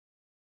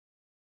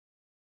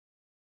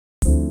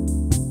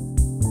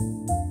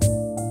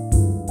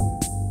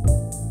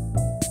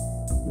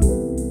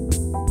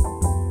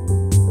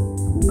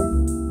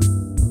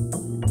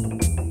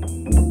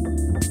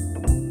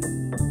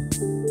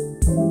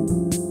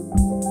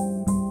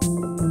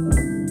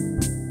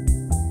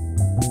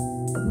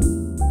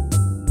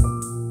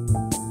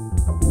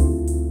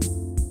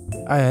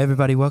All right,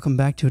 everybody, welcome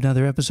back to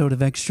another episode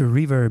of Extra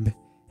Reverb.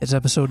 It's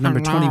episode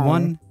number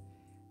 21.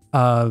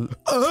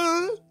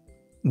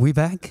 We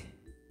back.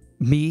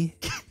 Me,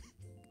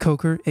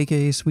 Coker,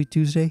 aka Sweet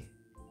Tuesday.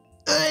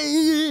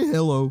 Hey,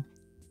 hello.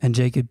 And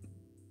Jacob,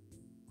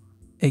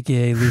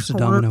 aka Lucid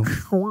Domino.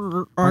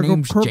 My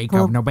name's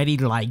Jacob. Nobody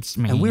likes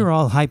me. And we were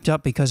all hyped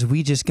up because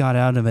we just got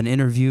out of an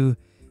interview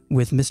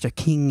with Mr.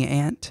 King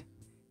Ant,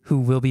 who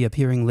will be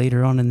appearing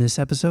later on in this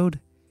episode.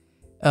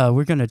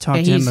 We're going to talk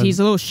to him. He's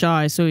a little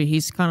shy, so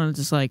he's kind of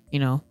just like,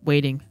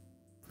 waiting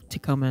to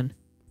come in.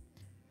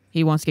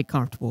 He wants to get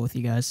comfortable with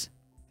you guys.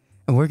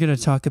 And we're going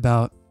to talk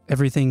about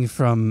everything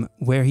from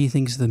where he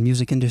thinks the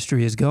music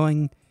industry is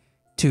going,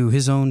 to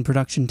his own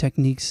production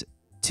techniques,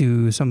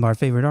 to some of our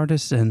favorite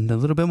artists, and a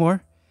little bit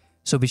more.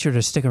 So be sure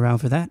to stick around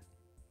for that.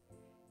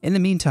 In the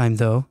meantime,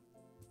 though,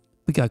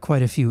 we got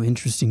quite a few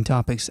interesting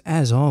topics,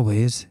 as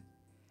always.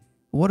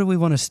 What do we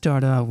want to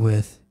start out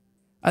with?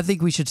 I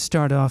think we should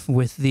start off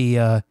with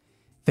the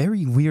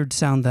very weird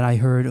sound that I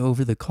heard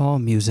over the call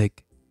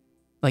music.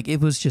 Like,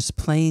 it was just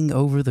playing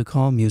over the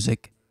call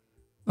music.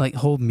 Like,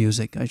 hold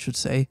music, I should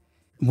say.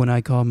 When I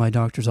called my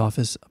doctor's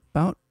office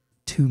about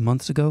 2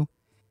 months ago.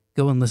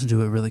 Go and listen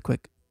to it really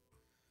quick.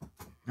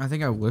 I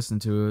think I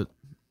listened to it.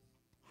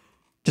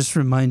 Just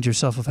remind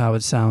yourself of how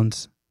it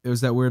sounds. It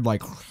was that weird,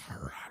 like...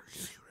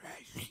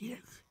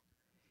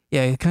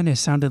 Yeah, it kind of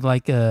sounded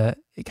like a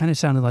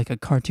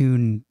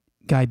cartoon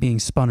guy being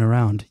spun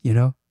around, you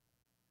know?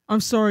 I'm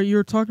sorry, you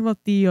were talking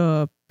about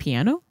the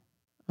piano?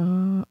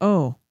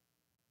 Oh.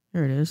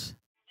 There it is.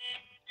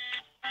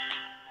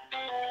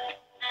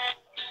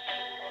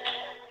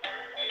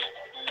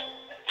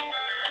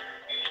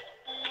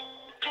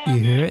 You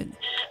hear it?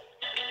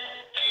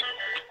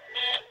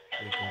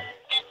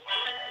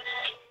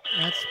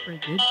 That's pretty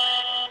good.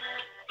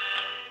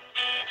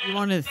 You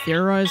want to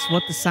theorize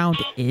what the sound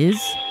is?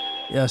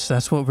 Yes,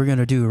 that's what we're going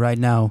to do right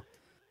now.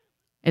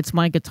 It's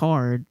my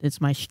guitar. It's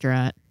my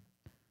Strat.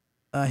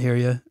 I hear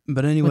you.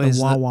 But anyways, with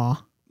a wah-wah.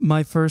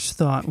 My first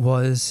thought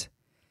was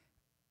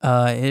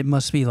it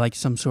must be like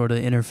some sort of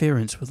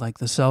interference with like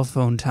the cell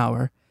phone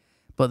tower.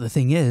 But the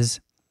thing is,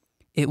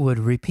 it would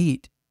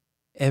repeat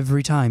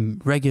every time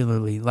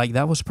regularly. Like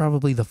that was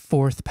probably the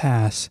fourth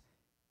pass,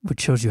 which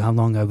shows you how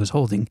long I was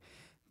holding.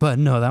 But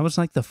no, that was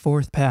like the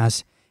fourth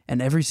pass.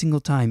 And every single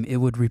time it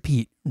would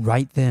repeat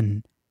right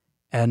then.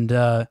 And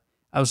I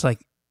was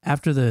like,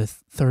 after the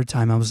third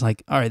time, I was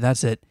like, all right,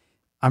 that's it.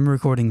 I'm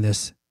recording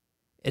this.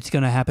 It's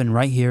going to happen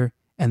right here.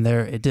 And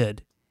there it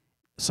did.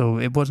 So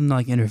it wasn't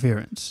like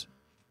interference.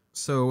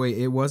 So wait,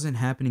 it wasn't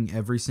happening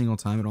every single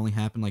time? It only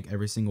happened like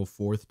every single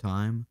fourth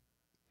time?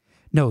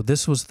 No,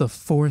 this was the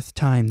fourth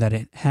time that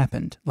it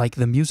happened. Like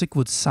the music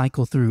would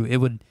cycle through.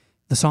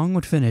 The song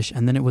would finish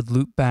and then it would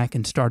loop back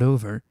and start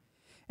over.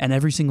 And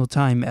every single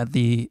time at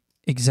the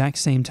exact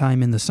same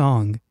time in the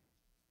song,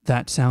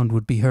 that sound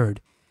would be heard.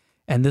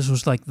 And this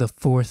was like the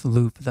fourth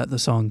loop that the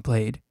song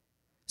played.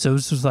 So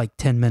this was like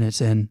 10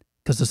 minutes in,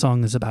 because the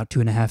song is about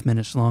 2.5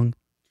 minutes long.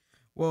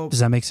 Well, does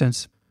that make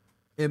sense?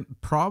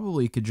 It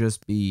probably could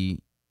just be,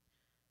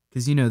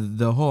 because,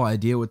 the whole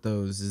idea with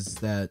those is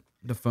that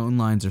the phone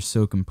lines are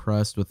so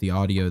compressed with the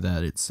audio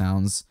that it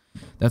sounds,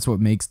 that's what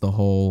makes the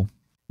whole,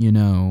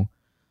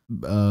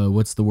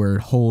 what's the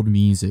word, hold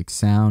music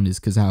sound, is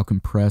because how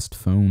compressed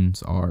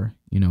phones are,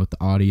 with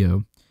the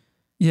audio.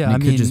 Yeah,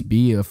 and it could just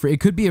be it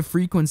could be a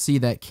frequency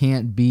that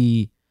can't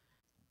be,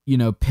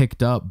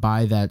 picked up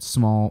by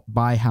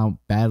by how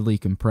badly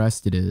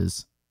compressed it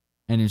is,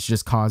 and it's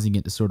just causing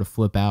it to sort of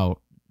flip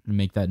out and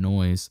make that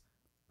noise.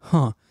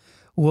 Huh.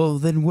 Well,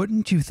 then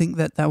wouldn't you think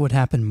that would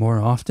happen more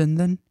often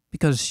then?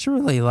 Because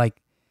surely,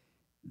 like,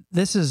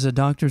 this is a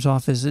doctor's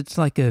office. It's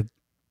like a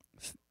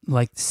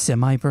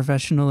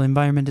semi-professional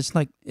environment.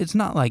 It's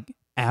not like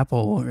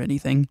Apple or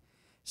anything.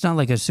 It's not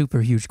like a super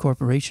huge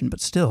corporation,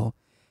 but still.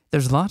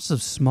 There's lots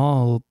of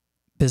small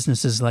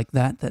businesses like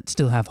that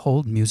still have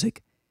hold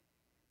music.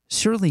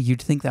 Surely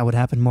you'd think that would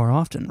happen more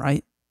often,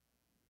 right?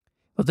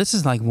 Well, this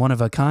is like one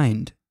of a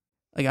kind.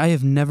 Like, I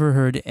have never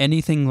heard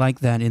anything like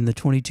that in the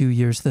 22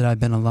 years that I've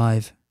been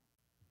alive.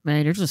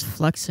 Man, you're just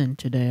flexing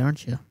today,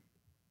 aren't you?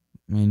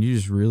 Man, you're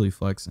just really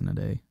flexing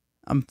today.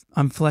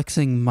 I'm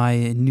flexing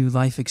my new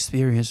life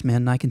experience,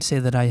 man. I can say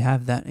that I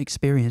have that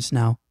experience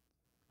now.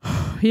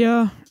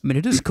 Yeah. I mean,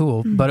 it is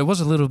cool, but it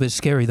was a little bit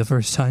scary the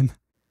first time.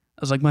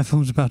 I was like, my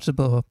phone's about to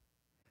blow up.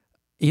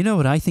 You know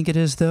what I think it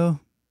is,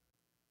 though?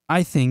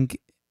 I think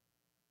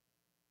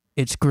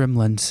it's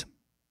Gremlins.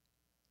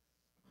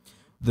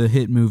 The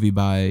hit movie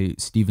by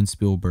Steven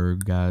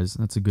Spielberg, guys.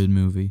 That's a good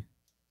movie.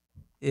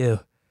 Ew.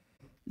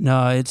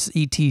 No, it's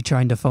E.T.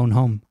 trying to phone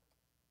home.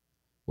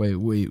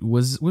 Wait.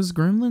 Was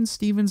Gremlins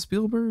Steven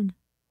Spielberg?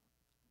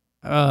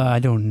 I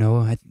don't know.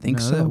 I think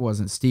so. No, that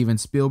wasn't Steven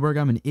Spielberg.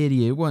 I'm an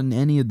idiot. It wasn't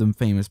any of them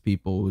famous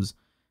people. It was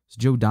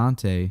Joe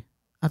Dante.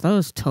 I thought it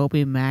was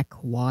Toby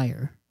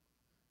Maguire.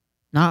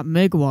 Not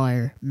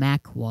Maguire,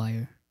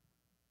 Maguire.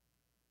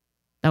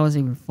 That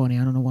wasn't even funny.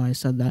 I don't know why I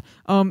said that.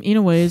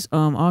 Anyways,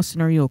 Austin,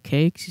 are you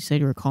okay? Because you said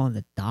you were calling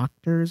the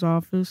doctor's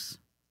office.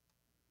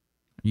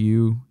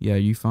 You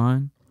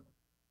fine?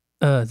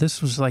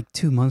 This was like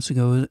 2 months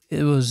ago.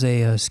 It was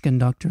a skin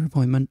doctor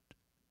appointment.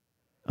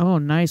 Oh,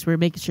 nice. We're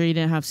making sure you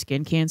didn't have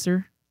skin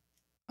cancer.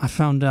 I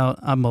found out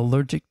I'm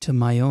allergic to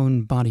my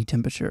own body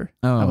temperature.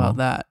 Oh. How about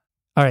that?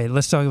 All right,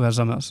 let's talk about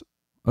something else.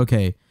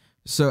 Okay.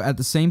 So at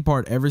the same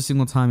part, every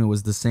single time it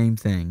was the same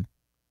thing.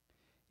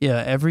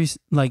 Yeah, every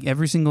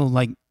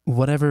single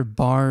whatever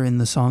bar in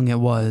the song it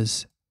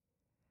was,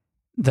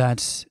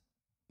 that's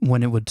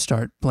when it would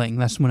start playing.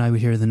 That's when I would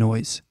hear the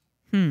noise.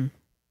 And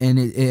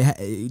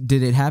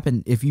did it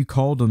happen if you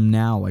called them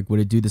now? Like, would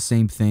it do the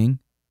same thing?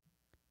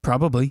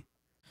 Probably.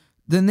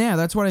 Then yeah,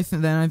 that's what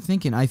I'm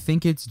thinking. I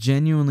think it's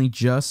genuinely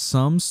just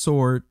some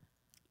sort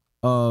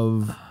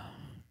of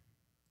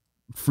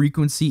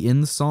frequency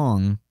in the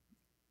song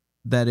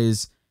that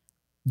is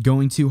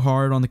going too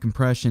hard on the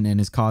compression and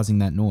is causing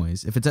that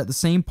noise. If it's at the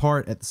same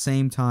part at the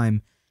same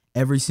time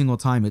every single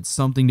time, it's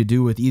something to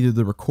do with either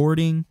the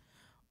recording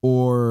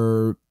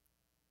or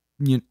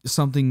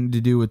something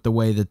to do with the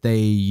way that they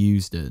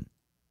used it.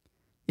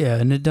 Yeah,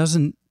 and it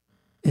doesn't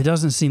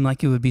seem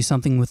like it would be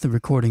something with the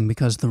recording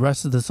because the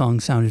rest of the song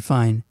sounded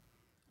fine.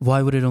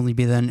 Why would it only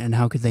be then, and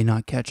how could they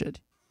not catch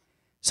it?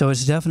 So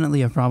it's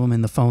definitely a problem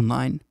in the phone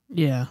line.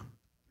 Yeah.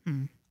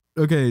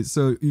 Okay,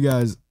 so you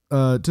guys,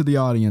 to the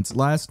audience,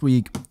 last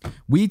week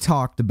we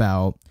talked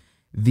about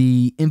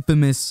the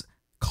infamous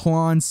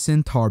Klon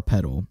Centaur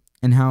pedal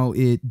and how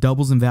it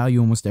doubles in value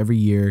almost every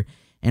year,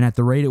 and at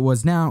the rate it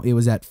was now, it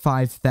was at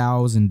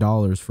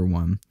 $5,000 for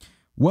one.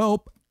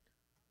 Well,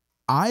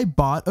 I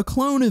bought a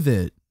clone of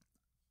it.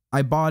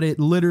 I bought it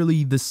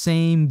literally the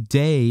same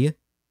day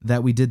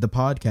that we did the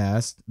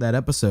podcast, that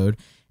episode.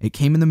 It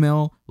came in the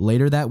mail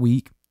later that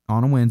week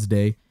on a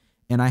Wednesday,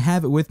 and I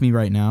have it with me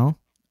right now.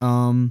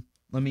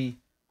 Let me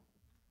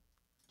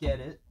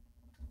get it.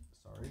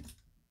 Sorry.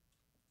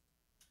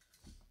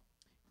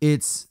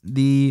 It's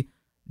the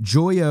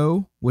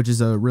Joyo, which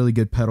is a really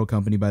good pedal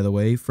company, by the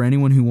way. For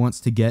anyone who wants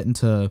to get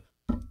into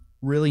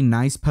really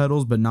nice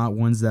pedals, but not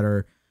ones that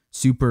are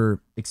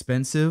super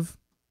expensive,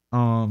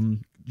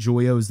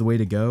 Joyo is the way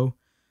to go.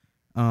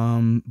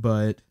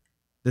 But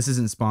this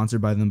isn't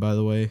sponsored by them, by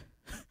the way.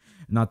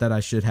 Not that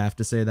I should have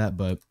to say that,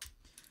 but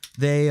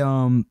they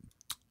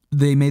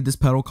made this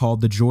pedal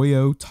called the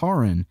Joyo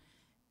Taran,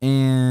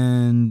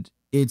 and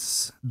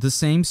it's the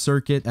same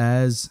circuit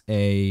as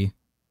a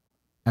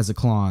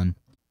Klon,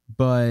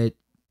 but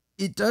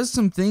it does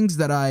some things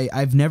that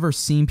I've never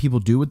seen people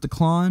do with the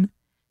Klon,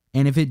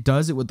 and if it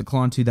does it with the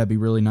Klon too, that'd be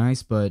really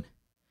nice. But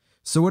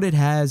so what it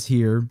has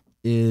here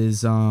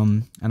is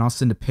and I'll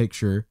send a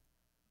picture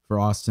for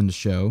Austin to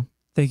show.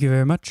 Thank you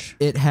very much.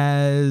 It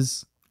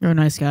has... You're a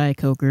nice guy,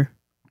 Coker.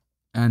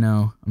 I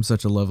know. I'm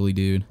such a lovely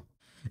dude.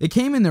 It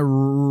came in a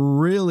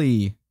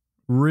really,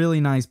 really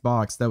nice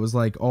box that was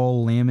like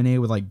all laminated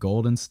with like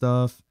gold and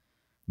stuff.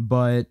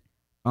 But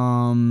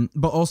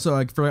also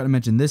I forgot to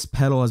mention, this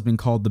pedal has been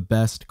called the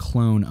best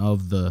clone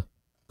of the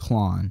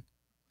Klon.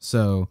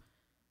 So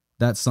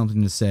that's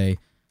something to say.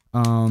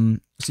 So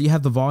you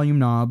have the volume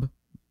knob,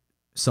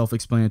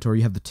 self-explanatory.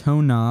 You have the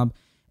tone knob,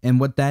 and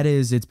what that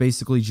is, it's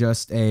basically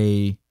just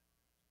a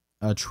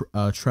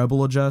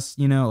treble adjust,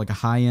 like a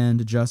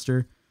high-end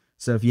adjuster.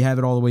 So if you have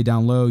it all the way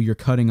down low, you're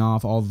cutting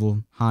off all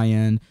the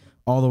high-end.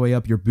 All the way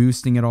up, you're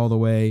boosting it all the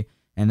way,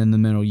 and in the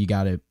middle, you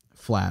got it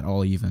flat,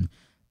 all even.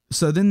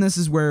 So then this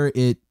is where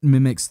it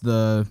mimics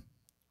the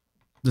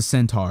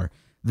Centaur.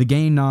 The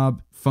gain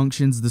knob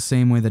functions the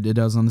same way that it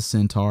does on the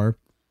Centaur.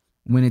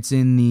 When it's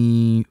in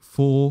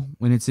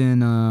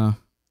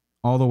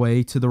all the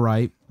way to the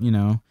right,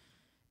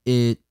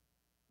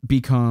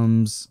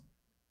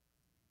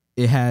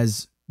 it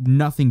has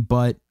nothing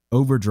but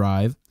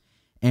overdrive,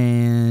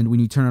 and when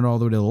you turn it all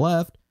the way to the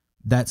left,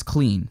 that's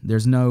clean.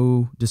 There's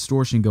no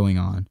distortion going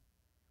on,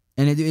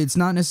 and it's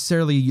not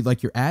necessarily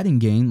like you're adding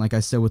gain, like I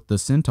said with the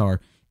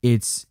Centaur.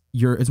 It's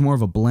more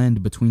of a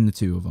blend between the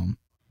two of them,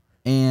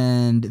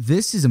 and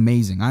this is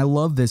amazing. I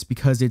love this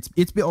because it's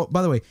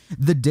by the way,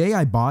 the day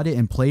I bought it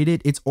and played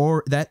it,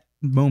 that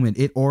moment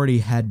it already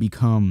had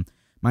become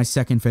my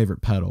second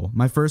favorite pedal.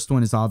 My first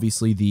one is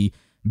obviously the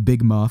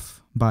Big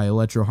Muff by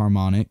Electro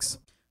Harmonics,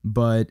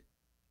 but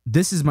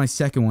this is my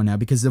second one now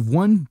because of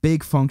one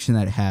big function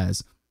that it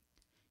has.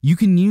 You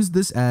can use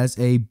this as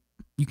a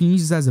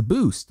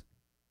boost.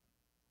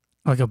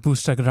 Like a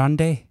Busta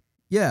Grande?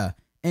 Yeah,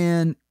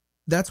 and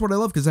that's what I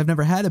love because I've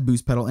never had a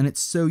boost pedal, and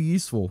it's so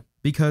useful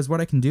because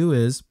what I can do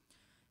is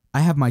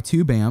I have my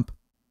tube amp,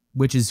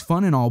 which is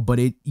fun and all, but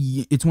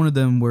it's one of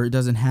them where it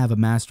doesn't have a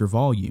master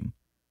volume.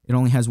 It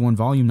only has one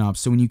volume knob,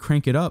 so when you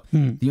crank it up,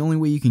 the only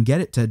way you can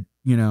get it to,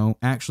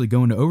 actually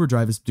go into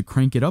overdrive is to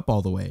crank it up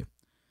all the way.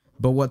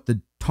 But what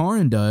the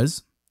Taran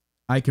does,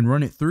 I can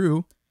run it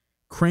through,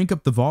 crank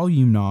up the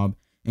volume knob,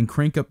 and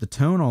crank up the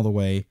tone all the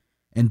way,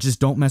 and just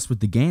don't mess with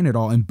the gain at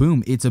all, and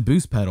boom, it's a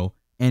boost pedal,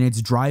 and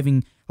it's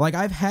driving. Like,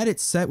 I've had it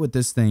set with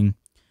this thing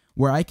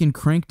where I can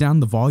crank down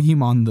the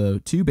volume on the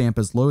tube amp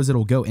as low as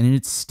it'll go, and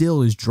it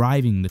still is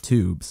driving the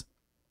tubes.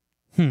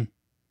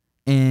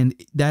 And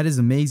that is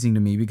amazing to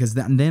me because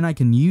then I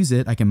can use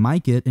it, I can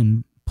mic it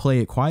and play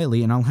it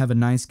quietly and I'll have a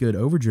nice, good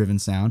overdriven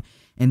sound.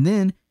 And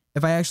then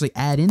if I actually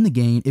add in the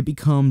gain, it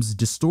becomes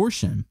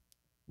distortion,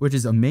 which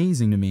is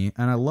amazing to me,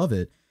 and I love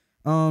it.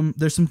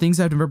 There's some things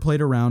I've never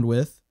played around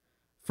with.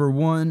 For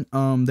one,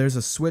 there's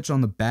a switch on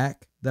the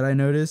back that I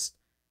noticed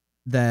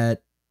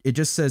that it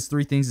just says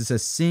 3 things. It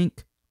says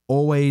sync,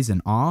 always,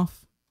 and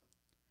off.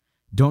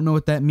 Don't know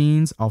what that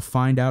means. I'll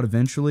find out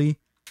eventually,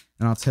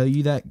 and I'll tell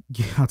you that.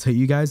 I'll tell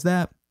you guys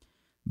that.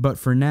 But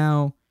for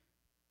now,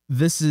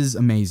 this is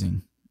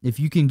amazing. If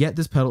you can get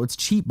this pedal, it's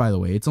cheap, by the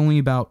way. It's only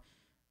about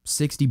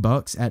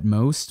 $60 at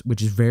most,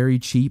 which is very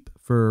cheap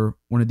for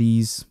one of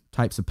these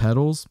types of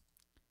pedals.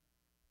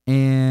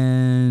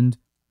 And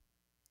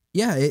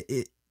yeah,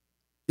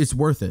 it's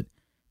worth it,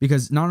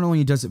 because not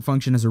only does it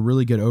function as a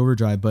really good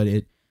overdrive, but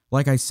it,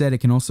 like I said, it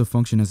can also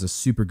function as a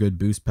super good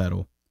boost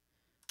pedal.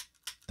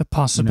 The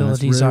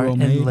possibilities are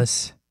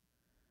endless.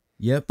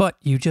 Yep. But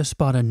you just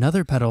bought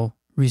another pedal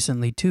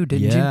recently too,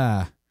 didn't you?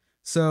 Yeah.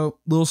 So,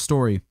 little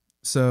story.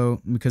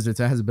 So, because it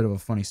has a bit of a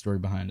funny story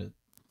behind it.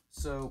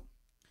 So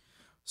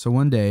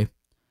one day,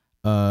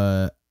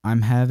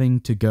 I'm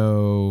having to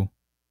go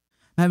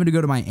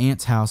to my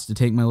aunt's house to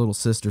take my little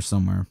sister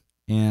somewhere.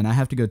 And I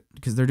have to go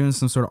because they're doing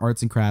some sort of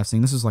arts and crafts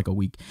thing. This was like a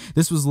week.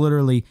 This was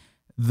literally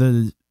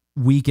the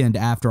weekend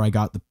after I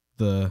got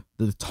the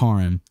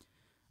Taran.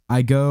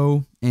 I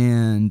go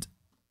and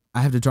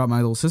I have to drop my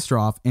little sister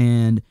off,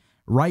 and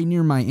right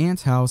near my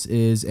aunt's house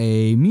is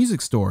a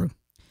music store.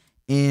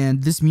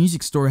 And this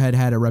music store had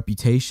a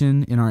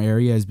reputation in our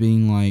area as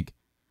being like,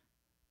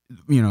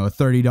 you know, a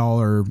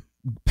 $30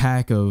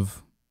 pack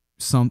of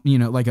some, you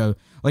know, like a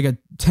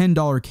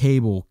 $10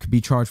 cable could be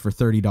charged for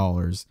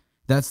 $30.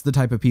 That's the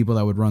type of people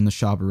that would run the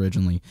shop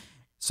originally.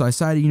 So I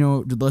decided, you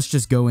know, let's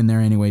just go in there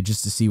anyway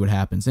just to see what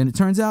happens. And it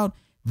turns out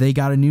they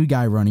got a new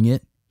guy running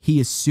it. He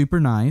is super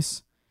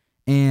nice.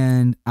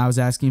 And I was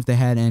asking if they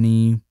had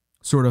any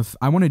sort of,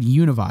 I wanted a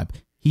Univibe.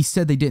 He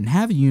said they didn't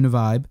have a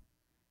Univibe,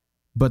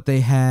 but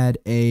they had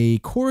a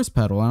chorus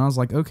pedal. And I was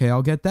like, okay,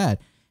 I'll get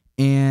that.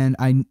 And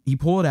he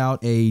pulled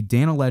out a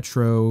Dan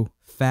Electro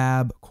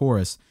Fab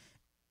chorus.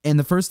 And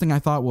the first thing I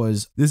thought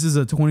was, this is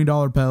a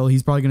 $20 pedal.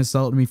 He's probably going to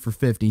sell it to me for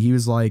 $50. He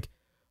was like,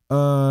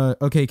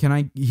 okay,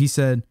 he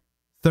said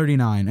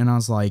 $39. And I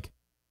was like,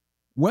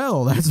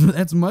 well,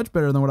 that's much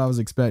better than what I was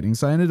expecting.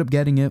 So I ended up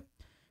getting it,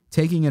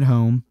 taking it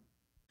home.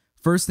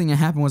 First thing that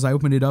happened was I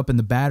opened it up and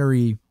the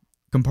battery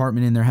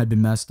compartment in there had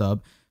been messed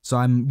up. So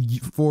I'm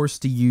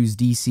forced to use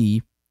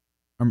DC,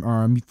 or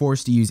I'm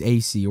forced to use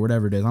AC or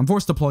whatever it is. I'm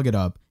forced to plug it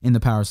up in the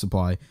power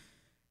supply.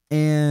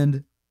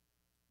 And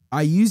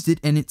I used it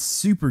and it's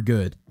super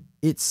good.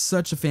 It's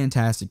such a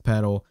fantastic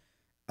pedal.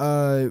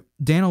 Dan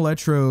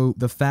Electro,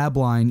 the Fab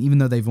line, even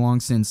though they've long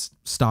since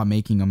stopped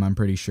making them, I'm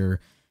pretty sure,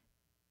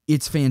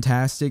 it's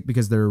fantastic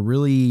because they're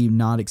really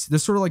not, they're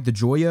sort of like the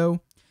Joyo.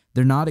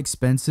 They're not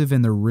expensive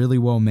and they're really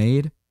well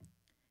made.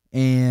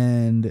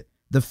 And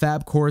the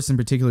Fab chorus in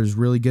particular is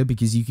really good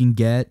because you can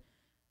get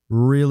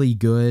really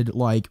good,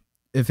 like,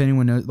 if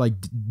anyone knows, like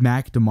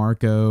Mac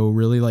DeMarco,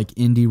 really like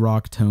indie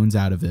rock tones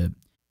out of it.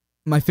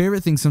 My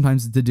favorite thing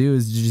sometimes to do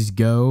is to just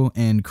go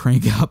and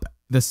crank up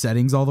the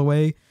settings all the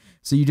way.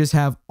 So you just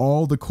have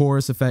all the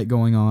chorus effect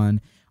going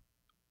on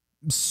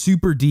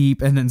super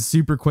deep and then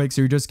super quick.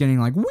 So you're just getting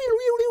like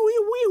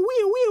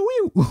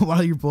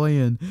while you're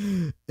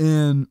playing.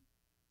 And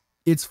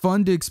it's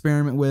fun to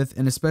experiment with,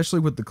 and especially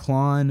with the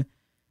Klon.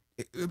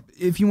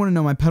 If you want to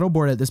know, my pedal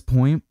board at this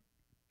point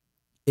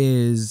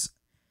is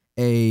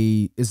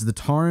the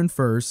Taran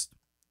first,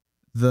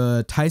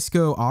 the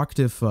Teisco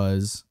Octave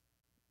Fuzz,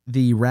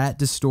 the Rat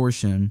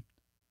Distortion,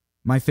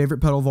 my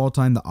favorite pedal of all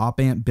time, the Op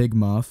Amp Big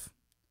Muff,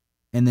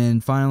 and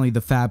then finally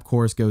the Fab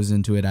chorus goes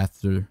into it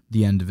after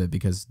the end of it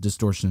because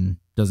distortion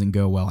doesn't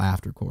go well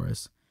after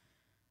chorus.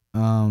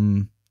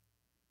 And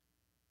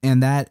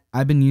that,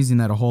 I've been using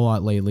that a whole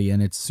lot lately,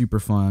 and it's super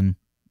fun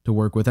to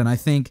work with. And I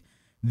think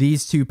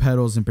these two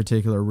pedals in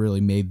particular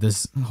really made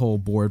this whole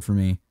board for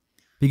me,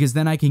 because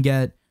then I can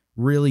get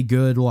really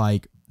good,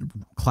 like,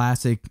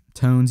 classic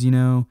tones, you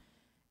know?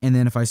 And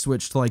then if I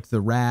switch to, like,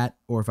 the Rat,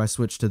 or if I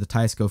switch to the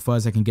Teisco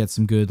Fuzz, I can get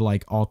some good,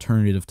 like,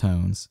 alternative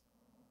tones.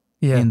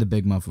 Yeah. And the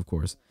Big Muff, of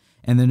course.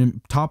 And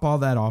then top all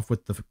that off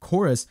with the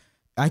chorus,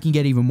 I can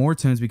get even more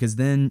tones, because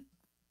then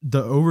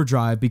the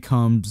overdrive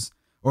becomes,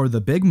 or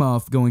the Big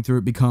Muff going through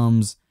it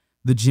becomes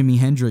the Jimi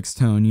Hendrix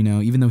tone, you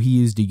know, even though he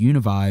used a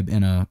Univibe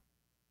and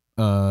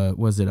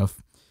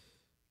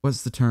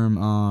what's the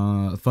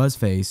term? Fuzz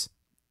face.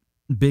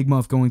 Big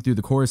Muff going through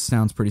the chorus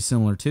sounds pretty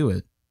similar to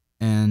it.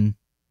 And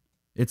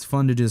it's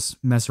fun to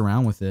just mess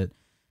around with it.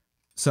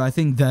 So I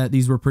think that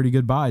these were pretty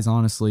good buys,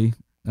 honestly.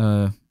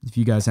 If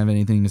you guys have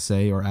anything to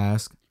say or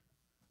ask.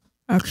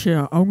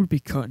 Actually, I would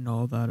be cutting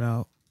all that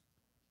out.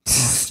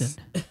 Austin.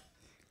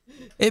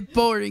 It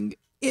boring.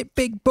 It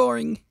big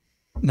boring.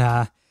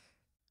 Nah.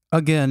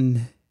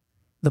 Again,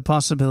 the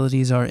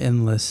possibilities are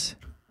endless.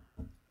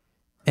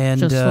 And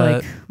just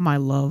like my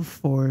love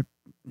for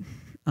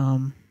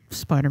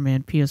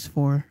Spider-Man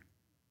PS4.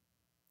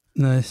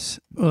 Nice.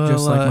 Well,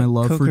 just like my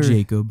love for Coker,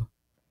 Jacob.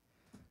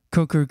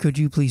 Coker, could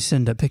you please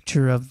send a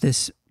picture of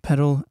this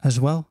pedal as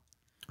well?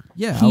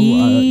 Yeah,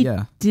 He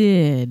yeah.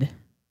 did.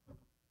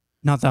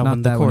 Not that Not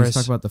one, that the one. chorus.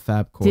 Let's talk about the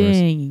Fab chorus.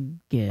 Dang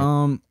it.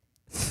 And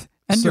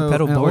your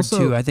pedal board also,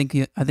 too. I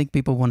think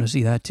people want to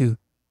see that too.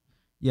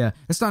 Yeah,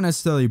 it's not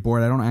necessarily a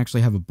board. I don't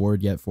actually have a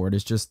board yet for it.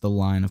 It's just the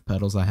line of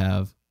pedals I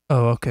have.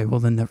 Oh, okay. Well,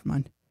 then never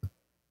mind.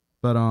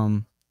 But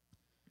You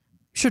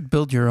should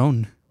build your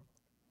own.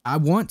 I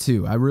want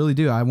to. I really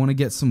do. I want to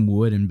get some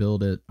wood and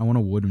build it. I want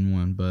a wooden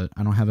one, but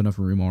I don't have enough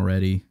room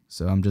already,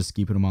 so I'm just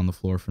keeping them on the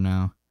floor for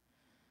now.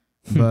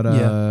 But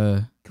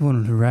Yeah. Come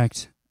on,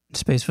 direct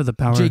space for the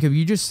power. Jacob,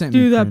 you just sent me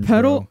Dude, that cringe,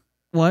 pedal.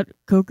 bro. What,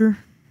 Coker?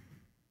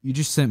 You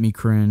just sent me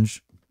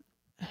cringe.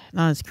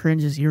 Not as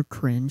cringe as your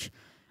cringe.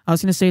 I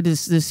was gonna say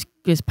this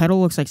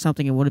pedal looks like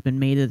something it would have been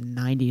made in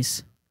the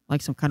 90s,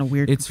 like some kind of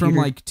weird. It's from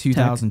computer like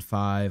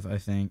 2005, I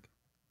think.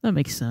 That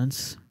makes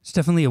sense. It's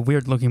definitely a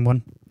weird looking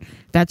one.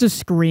 That just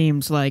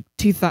screams like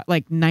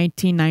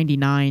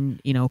 1999,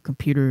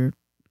 computer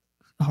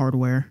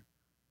hardware.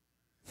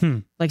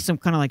 Like some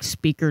kind of like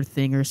speaker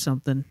thing or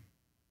something.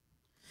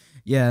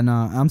 Yeah, no,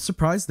 I'm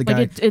surprised the guy.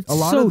 Like it a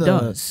lot so of the,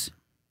 does.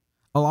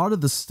 A lot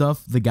of the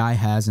stuff the guy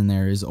has in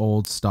there is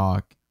old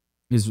stock,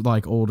 is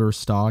like older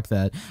stock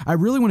that I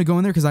really want to go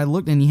in there because I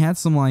looked and he had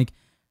some like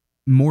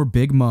more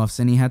big muffs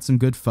and he had some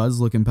good fuzz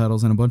looking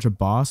pedals and a bunch of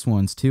Boss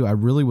ones too. I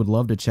really would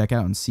love to check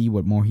out and see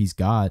what more he's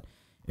got.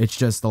 It's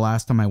just the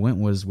last time I went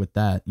was with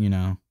that,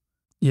 Yeah.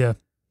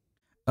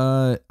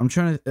 I'm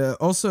trying to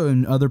also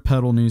in other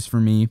pedal news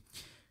for me.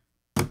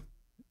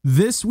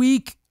 This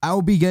week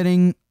I'll be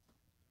getting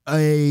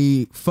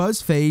a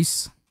Fuzz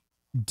Face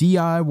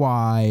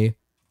DIY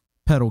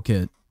pedal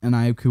kit and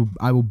I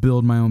will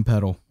build my own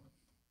pedal.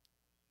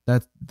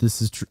 That's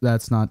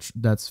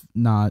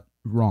not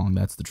wrong.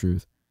 That's the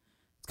truth.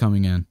 It's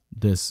coming in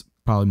this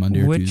probably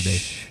Monday or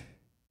Tuesday.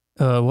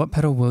 What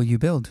pedal will you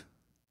build?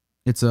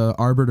 It's a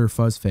Arbiter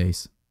Fuzz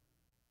Face.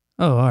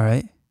 Oh, all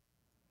right.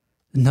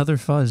 Another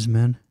fuzz,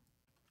 man.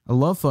 I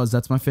love fuzz.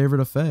 That's my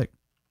favorite effect.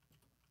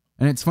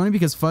 And it's funny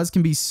because fuzz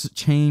can be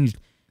changed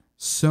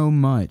so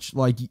much.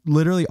 Like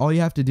literally all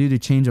you have to do to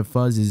change a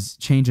fuzz is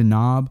change a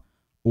knob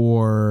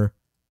or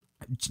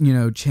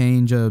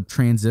change a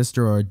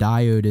transistor or a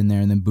diode in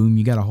there and then boom,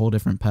 you got a whole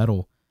different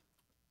pedal.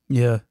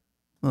 Yeah.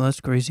 Well, that's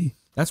crazy.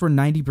 That's where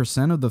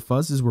 90% of the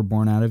fuzzes were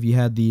born out of. You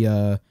had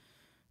the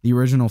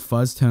original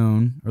fuzz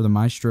tone or the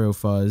Maestro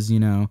fuzz,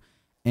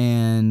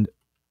 and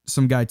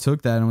some guy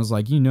took that and was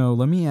like,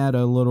 let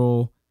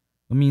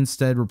me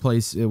instead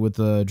replace it with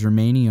a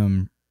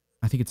germanium.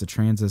 I think it's a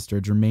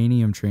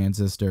germanium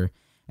transistor.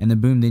 And then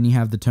boom, then you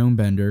have the tone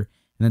bender.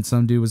 And then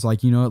some dude was like,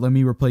 let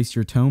me replace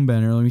your tone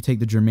bender. Let me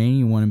take the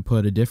germanium one and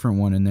put a different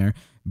one in there.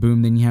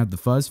 Boom, then you have the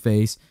fuzz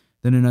face.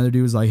 Then another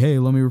dude was like, hey,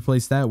 let me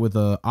replace that with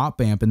a op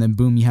amp. And then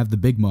boom, you have the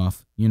big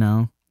muff,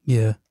 Yeah.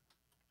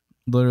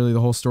 Literally the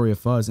whole story of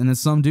fuzz. And then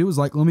some dude was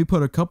like, let me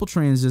put a couple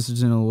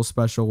transistors in a little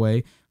special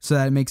way so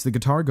that it makes the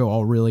guitar go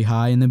all really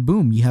high. And then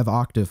boom, you have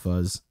octave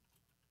fuzz.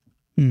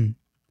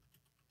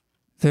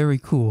 Very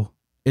cool.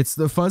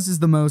 The fuzz is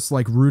the most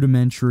like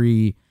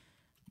rudimentary,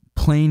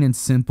 plain and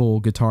simple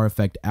guitar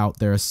effect out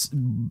there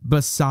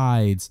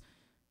besides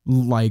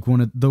like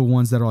one of the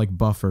ones that are like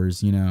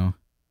buffers, Yeah.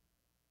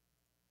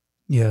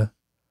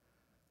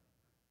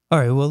 All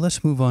right, well,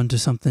 let's move on to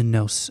something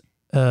else.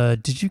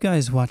 Did you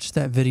guys watch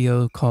that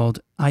video called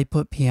I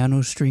Put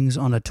Piano Strings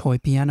on a Toy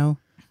Piano?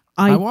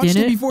 I watched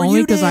didn't, it before only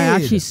you did. because I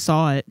actually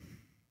saw it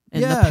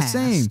in the past.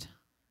 Same.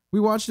 We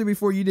watched it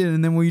before you did,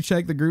 and then we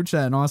checked the group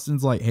chat, and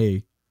Austin's like,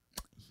 hey,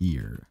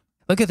 here.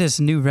 Look at this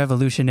new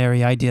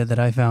revolutionary idea that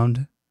I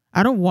found.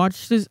 I don't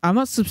watch this. I'm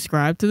not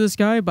subscribed to this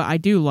guy, but I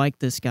do like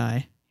this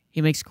guy.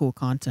 He makes cool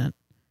content.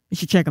 You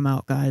should check him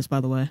out, guys, by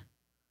the way.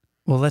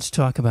 Well, let's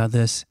talk about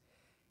this.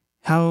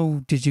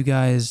 How did you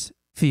guys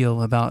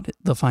feel about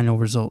the final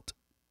result?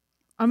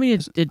 I mean,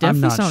 it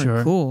definitely sounded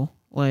sure. cool.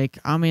 Like,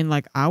 I mean,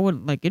 I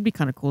would, it'd be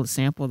kind of cool to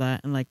sample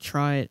that and,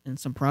 try it in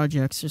some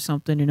projects or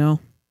something,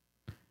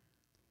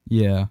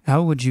 Yeah.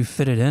 How would you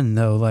fit it in,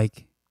 though?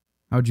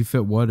 How would you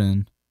fit what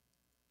in?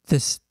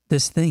 This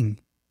thing,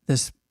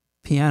 this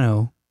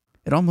piano,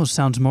 it almost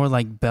sounds more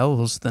like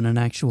bells than an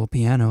actual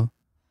piano.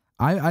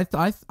 I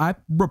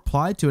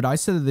replied to it. I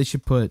said that they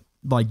should put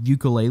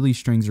ukulele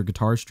strings or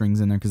guitar strings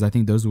in there because I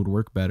think those would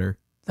work better.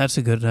 That's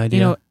a good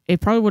idea.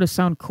 It probably would have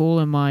sounded cool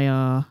in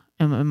my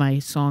in my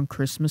song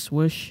Christmas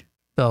Wish.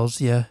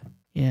 Bells, yeah.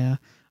 Yeah.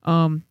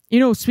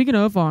 Speaking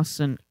of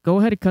Austin, go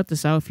ahead and cut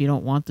this out if you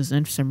don't want this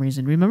in for some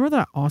reason. Remember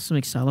that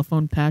awesome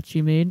xylophone patch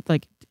you made?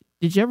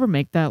 Did you ever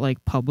make that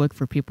public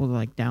for people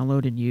to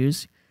download and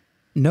use?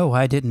 No,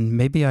 I didn't.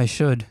 Maybe I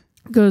should.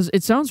 Because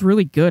it sounds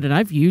really good, and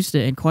I've used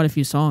it in quite a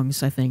few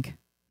songs, I think.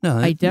 No,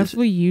 I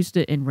definitely used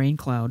it in Rain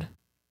Cloud.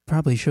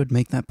 Probably should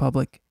make that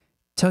public.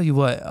 Tell you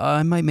what,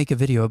 I might make a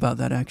video about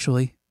that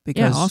actually.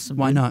 Because awesome,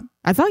 why dude. not?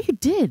 I thought you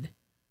did.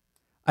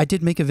 I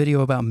did make a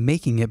video about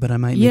making it, but I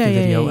might make a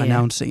video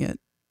announcing it.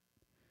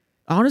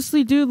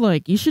 Honestly,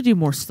 dude, you should do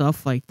more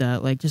stuff like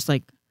that. Just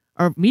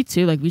Or me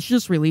too. Like we should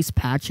just release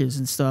patches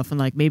and stuff, and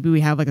like maybe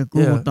we have like a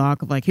Google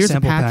Doc of like here's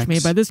Sample a patch packs.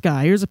 made by this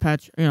guy. Here's a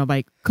patch,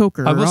 by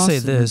Coker. I will or say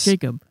Austin or this.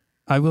 Jacob.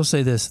 I will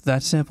say this.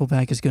 That sample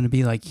pack is going to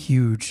be like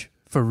huge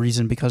for a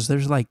reason because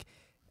there's like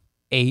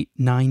 8,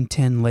 9,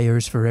 10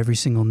 layers for every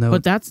single note.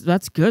 But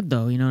that's good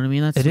though. You know what I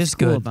mean? That's it what's is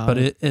cool good, about but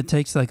it. it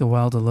takes like a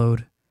while to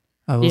load.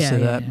 I will say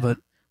that, But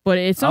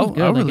it sounds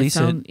good. I'll like release it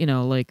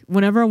sound, like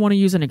whenever I want to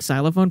use an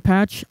xylophone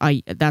patch,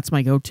 that's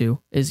my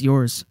go-to is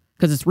yours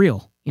because it's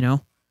real.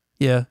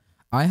 Yeah.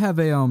 I have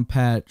a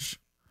patch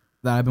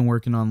that I've been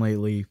working on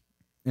lately,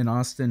 and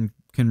Austin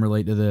can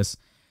relate to this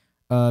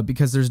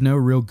because there's no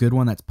real good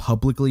one that's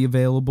publicly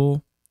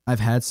available. I've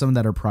had some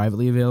that are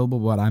privately available,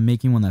 but I'm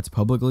making one that's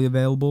publicly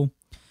available.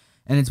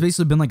 And it's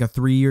basically been like a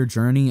 3-year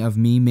journey of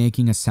me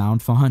making a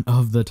sound font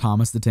of the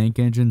Thomas the Tank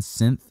Engine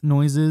synth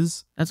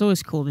noises. That's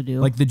always cool to do.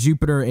 Like the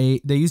Jupiter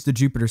 8, they used the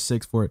Jupiter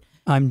 6 for it.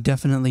 I'm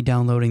definitely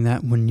downloading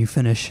that when you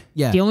finish.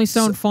 Yeah. The only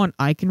sound font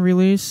I can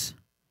release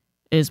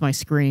is my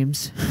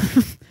screams,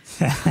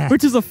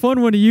 which is a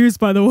fun one to use,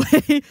 by the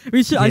way.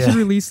 I should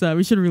release that.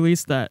 We should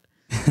release that.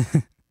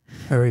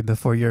 Hurry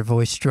before your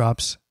voice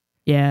drops.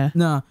 Yeah.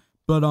 Nah,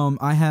 but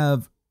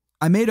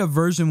I made a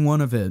version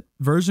 1 of it.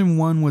 Version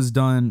 1 was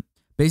done.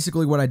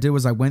 Basically what I did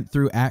was I went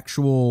through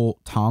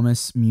actual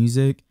Thomas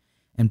music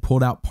and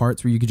pulled out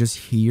parts where you could just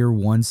hear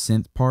one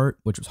synth part,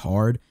 which was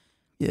hard.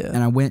 Yeah.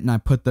 And I went and I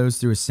put those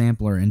through a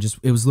sampler and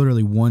it was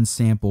literally one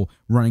sample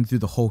running through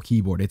the whole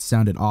keyboard. It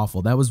sounded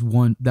awful. That was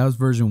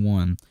version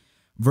 1.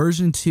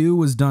 Version 2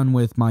 was done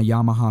with my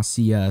Yamaha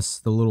CS,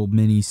 the little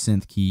mini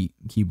synth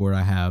keyboard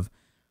I have.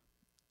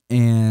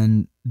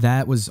 And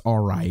that was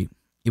all right.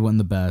 It wasn't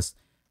the best.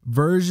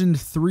 Version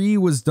 3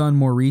 was done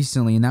more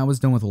recently, and that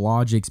was done with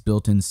Logic's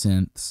built-in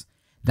synths.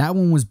 That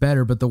one was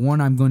better, but the one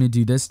I'm going to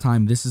do this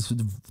time, this is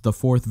the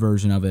 4th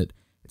version of it.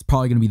 It's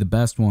probably going to be the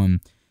best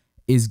one.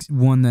 Is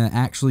one that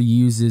actually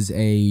uses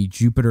a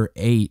Jupiter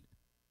 8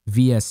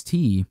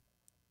 VST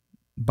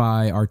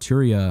by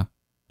Arturia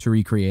to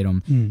recreate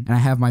them. And I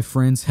have my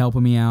friends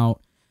helping me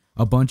out.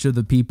 A bunch of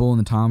the people in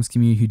the Tom's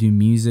community who do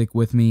music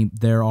with me,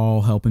 they're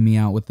all helping me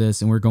out with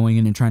this, and we're going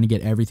in and trying to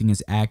get everything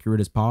as accurate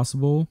as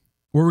possible.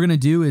 What we're going to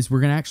do is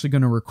we're actually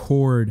going to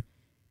record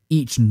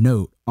each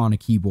note on a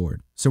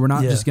keyboard. So we're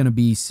not just going to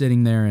be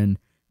sitting there and,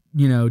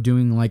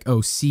 doing like,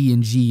 C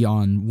and G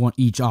on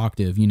each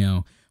octave,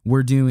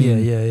 We're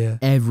doing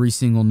every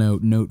single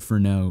note for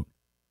note,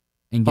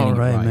 and getting all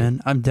right, it right.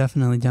 Man. I'm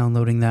definitely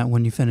downloading that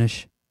when you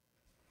finish.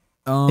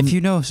 Do you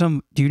know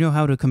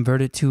how to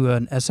convert it to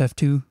an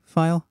SF2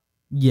 file?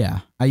 Yeah,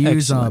 I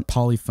use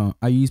Polyphone.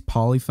 I use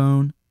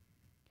Polyphone.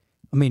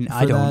 I mean,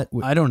 I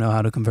don't know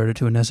how to convert it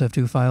to an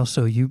SF2 file,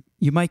 so you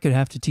could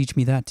have to teach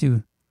me that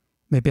too.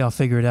 Maybe I'll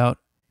figure it out,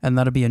 and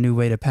that'll be a new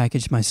way to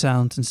package my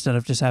sounds instead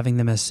of just having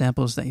them as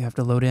samples that you have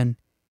to load in.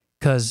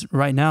 Because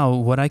right now,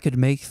 what I could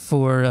make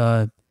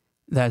for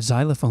that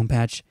xylophone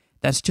patch,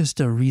 that's just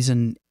a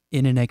Reason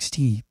in an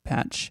XT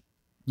patch.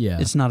 Yeah,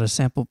 it's not a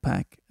sample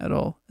pack at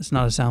all. It's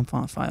not a sound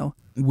font file.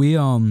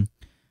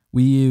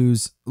 We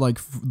use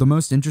the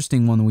most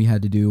interesting one that we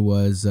had to do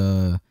was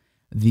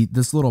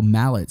this little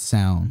mallet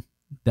sound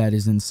that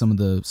is in some of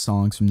the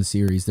songs from the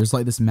series. There's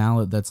like this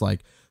mallet that's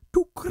like,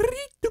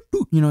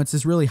 it's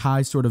this really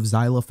high sort of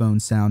xylophone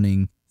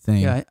sounding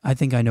thing. Yeah, I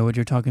think I know what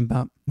you're talking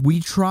about. We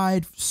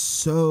tried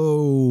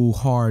so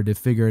hard to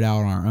figure it out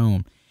on our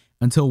own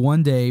until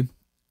one day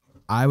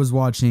I was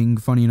watching,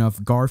 funny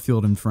enough,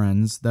 Garfield and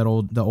Friends, the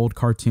old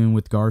cartoon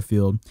with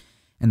Garfield,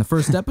 and the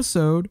first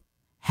episode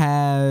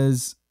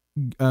has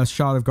a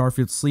shot of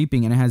Garfield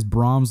sleeping, and it has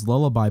Brahms'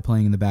 Lullaby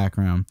playing in the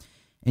background,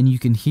 and you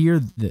can hear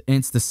and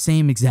it's the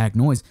same exact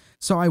noise.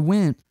 So I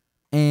went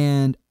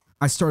and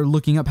I started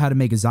looking up how to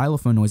make a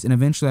xylophone noise, and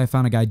eventually I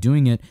found a guy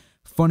doing it,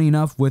 funny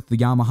enough, with the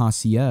Yamaha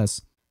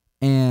CS,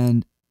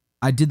 and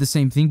I did the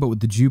same thing but with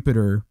the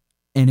Jupiter,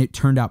 and it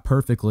turned out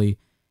perfectly,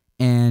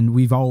 and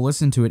we've all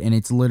listened to it, and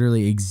it's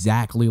literally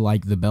exactly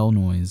like the bell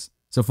noise.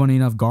 So funny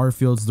enough,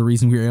 Garfield's the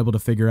reason we were able to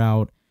figure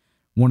out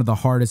one of the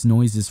hardest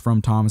noises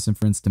from Thomas and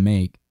Friends to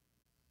make.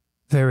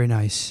 Very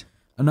nice.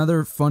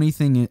 Another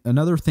thing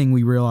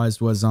we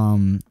realized was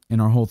in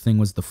our whole thing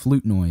was the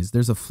flute noise.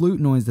 There's a flute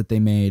noise that they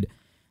made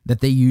that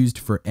they used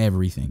for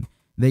everything.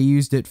 They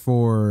used it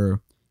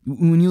for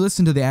when you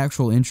listen to the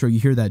actual intro, you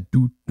hear that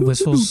doot, doot,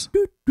 whistles.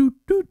 Doot, doot,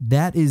 doot, doot.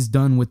 That is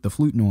done with the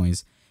flute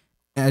noise,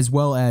 as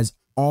well as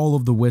all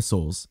of the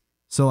whistles.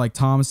 So like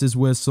Thomas's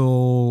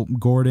whistle,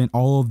 Gordon,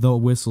 all of the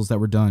whistles that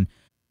were done.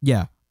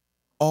 Yeah,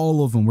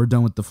 all of them were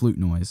done with the flute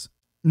noise.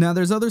 Now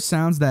there's other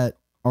sounds that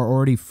are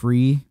already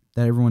free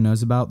that everyone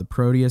knows about. The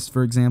Proteus,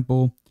 for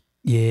example.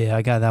 Yeah,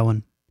 I got that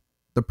one.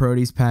 The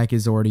Proteus pack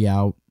is already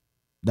out.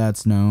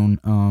 That's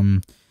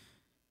known.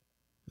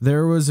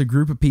 There was a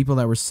group of people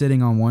that were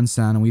sitting on one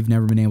sound, and we've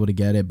never been able to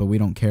get it, but we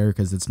don't care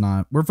because it's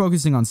not. We're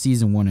focusing on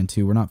season 1 and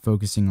 2. We're not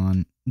focusing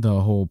on the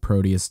whole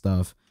Proteus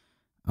stuff.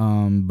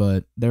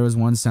 But there was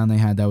one sound they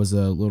had that was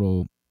a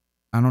little,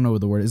 I don't know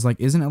what the word is. Like,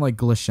 isn't it like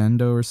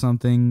glissando or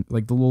something?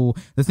 Like the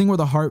thing where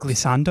the harp.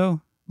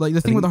 Glissando? Like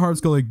the thing where the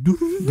harps go like.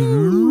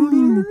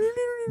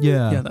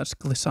 Yeah. Yeah, that's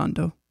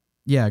glissando.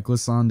 Yeah,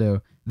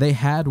 Glissando. They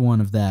had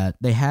one of that.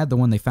 They had the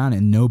one they found it,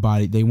 and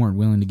they weren't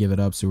willing to give it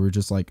up. So we are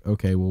just like,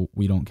 okay, well,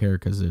 we don't care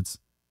because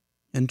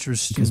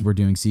Interesting. Because we're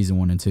doing season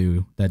 1 and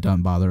 2. That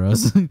doesn't bother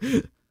us.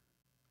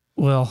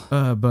 Well,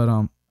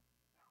 but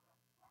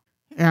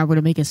Yeah, I'm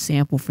gonna make a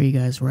sample for you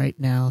guys right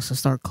now. So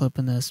start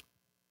clipping this.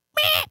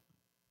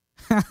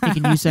 You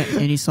can use that in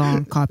any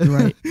song.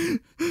 Copyright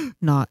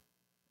not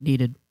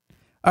needed.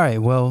 all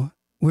right. Well,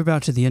 we're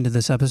about to the end of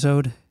this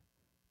episode.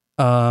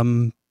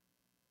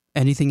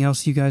 Anything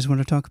else you guys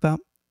want to talk about?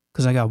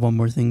 Because I got one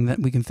more thing that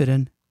we can fit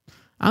in.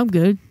 I'm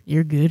good.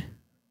 You're good.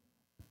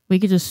 We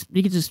could just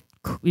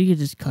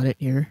cut it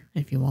here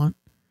if you want.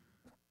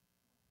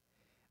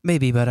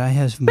 Maybe, but I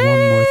have one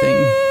more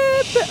thing.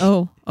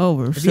 Oh,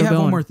 we're if still you have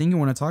going. one more thing you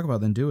want to talk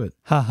about, then do it.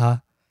 Haha.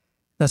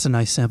 That's a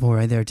nice sample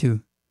right there,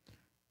 too.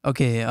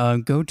 Okay,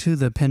 go to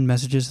the pinned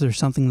messages. There's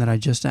something that I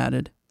just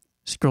added.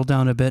 Scroll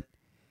down a bit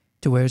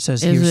to where it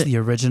says, here's the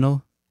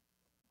original.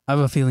 I have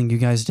a feeling you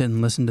guys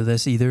didn't listen to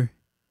this either.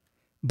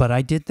 But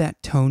I did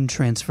that tone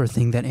transfer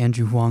thing that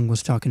Andrew Huang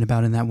was talking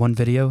about in that one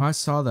video. I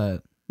saw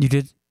that. You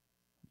did?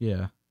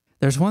 Yeah.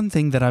 There's one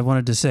thing that I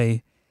wanted to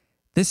say.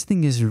 This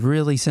thing is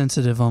really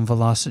sensitive on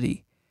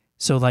velocity.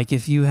 So like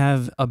if you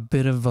have a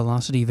bit of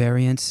velocity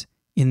variance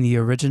in the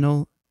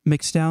original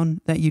mixdown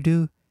that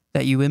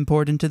you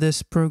import into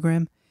this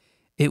program,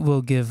 it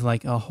will give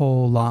like a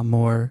whole lot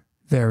more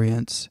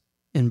variance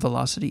in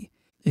velocity.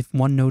 If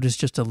one note is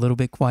just a little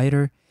bit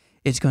quieter,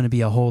 it's going to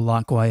be a whole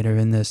lot quieter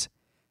in this.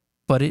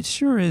 But it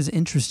sure is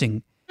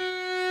interesting.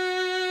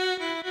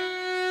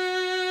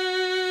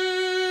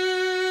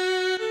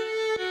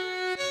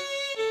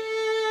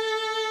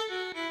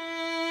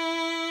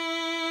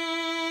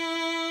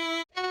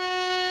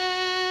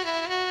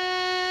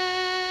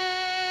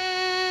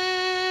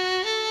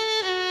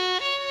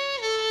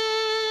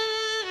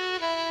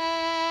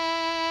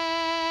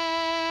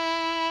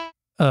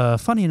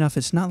 Funny enough,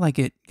 it's not like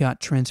it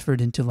got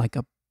transferred into like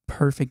a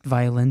perfect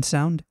violin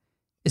sound.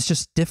 It's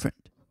just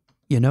different,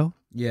 you know?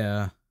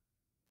 Yeah.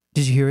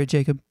 Did you hear it,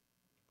 Jacob?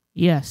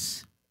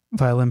 Yes.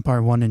 Violin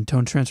part 1 and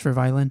tone transfer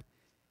violin?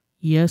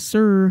 Yes,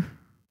 sir.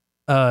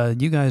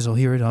 You guys will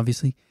hear it,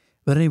 obviously.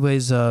 But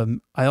anyways, I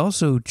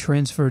also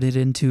transferred it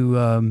into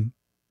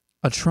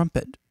a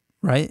trumpet,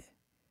 right?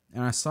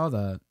 And I saw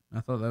that.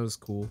 I thought that was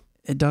cool.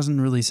 It doesn't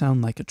really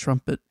sound like a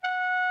trumpet.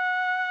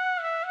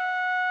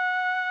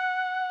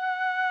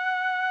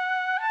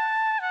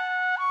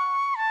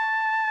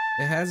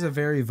 It has a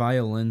very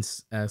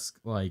violin-esque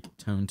like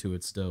tone to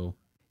it still.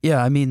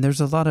 Yeah, I mean, there's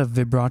a lot of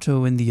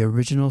vibrato in the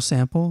original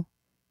sample,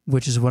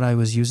 which is what I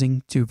was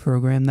using to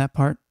program that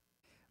part.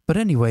 But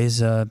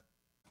anyways,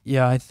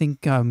 yeah, I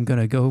think I'm going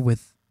to go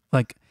with,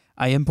 like,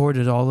 I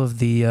imported all of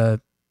the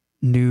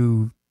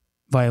new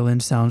violin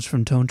sounds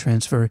from Tone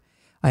Transfer.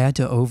 I had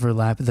to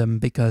overlap them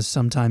because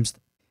sometimes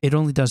it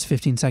only does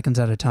 15 seconds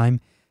at a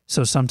time,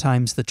 so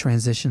sometimes the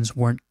transitions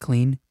weren't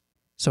clean.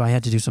 So I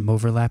had to do some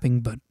overlapping,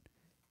 but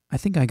I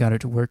think I got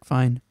it to work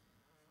fine.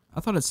 I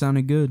thought it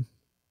sounded good.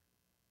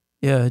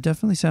 Yeah, it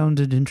definitely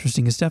sounded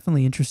interesting. It's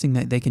definitely interesting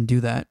that they can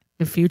do that.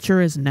 The future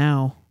is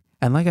now.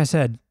 And like I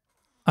said,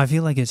 I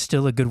feel like it's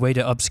still a good way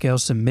to upscale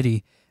some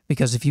MIDI,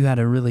 because if you had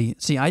a really...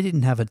 See, I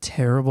didn't have a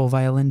terrible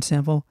violin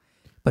sample,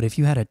 but if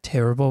you had a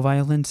terrible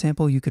violin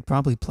sample, you could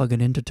probably plug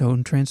it into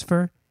Tone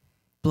Transfer.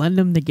 Blend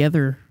them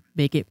together.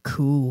 Make it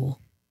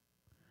cool.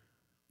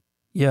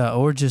 Yeah,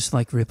 or just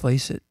like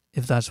replace it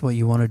if that's what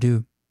you want to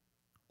do.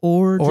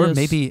 Or just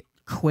maybe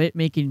quit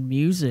making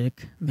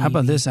music. Maybe. How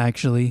about this,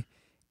 actually?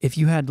 If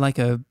you had like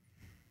a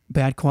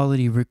bad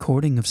quality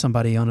recording of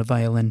somebody on a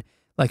violin,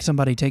 like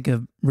somebody take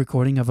a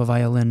recording of a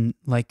violin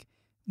like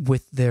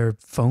with their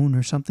phone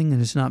or something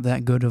and it's not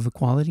that good of a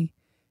quality,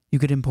 you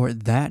could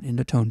import that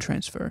into Tone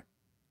Transfer.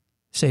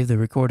 Save the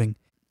recording.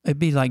 It'd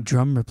be like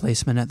drum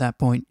replacement at that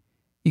point.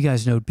 You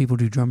guys know people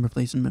do drum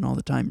replacement all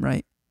the time,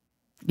 right?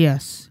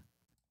 Yes.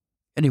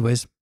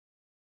 Anyways.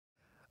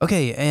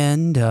 Okay,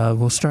 and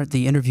we'll start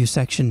the interview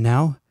section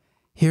now.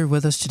 Here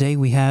with us today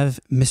we have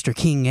Mr.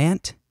 King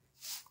Ant.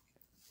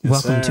 Yes,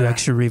 Welcome sir. to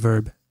Extra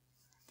Reverb.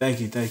 Thank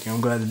you.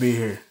 I'm glad to be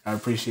here. I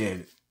appreciate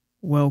it.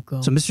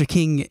 Welcome. So Mr.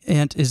 King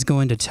Ant is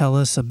going to tell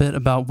us a bit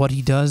about what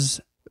he does.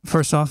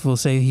 First off, we'll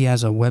say he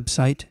has a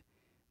website,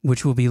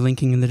 which we'll be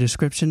linking in the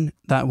description.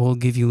 That will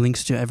give you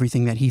links to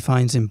everything that he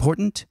finds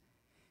important,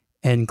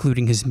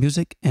 including his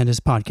music and his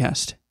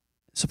podcast.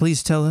 So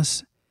please tell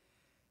us,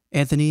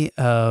 Anthony,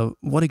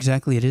 what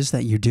exactly it is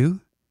that you do,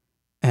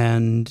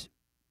 and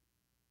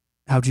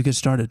how'd you get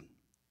started?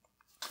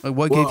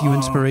 What gave you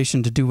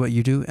inspiration to do what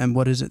you do, and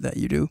what is it that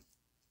you do?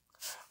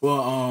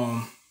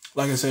 Well,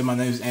 like I said, my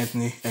name is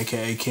Anthony,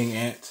 aka King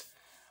Ant.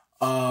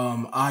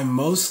 I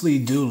mostly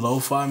do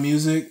lo-fi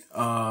music.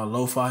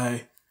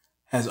 Lo-fi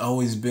has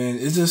always been.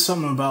 It's just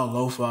something about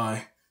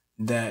lo-fi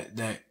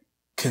that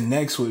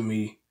connects with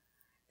me,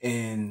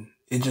 and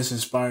it just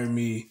inspired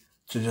me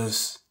to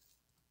just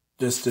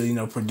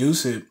to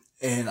produce it.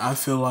 And I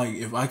feel like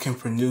if I can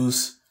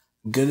produce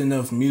good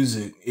enough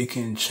music, it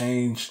can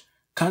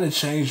kind of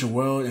change the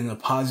world in a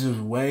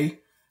positive way.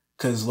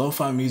 because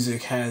lo-fi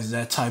music has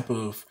that type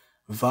of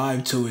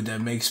vibe to it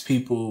that makes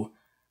people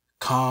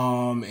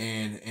calm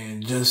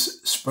and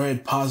just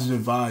spread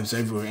positive vibes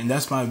everywhere. And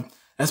that's my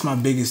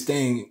biggest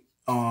thing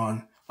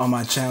on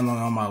my channel and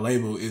on my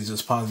label is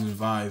just positive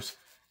vibes.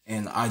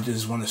 And I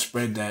just want to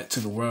spread that to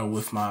the world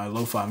with my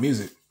lo-fi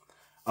music.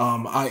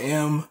 I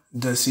am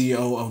the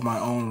CEO of my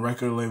own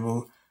record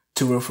label,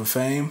 Too Real for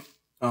Fame.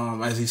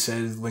 As he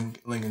said, link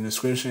in the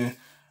description.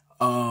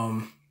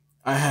 I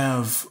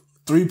have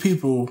 3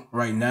 people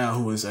right now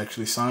who is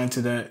actually signed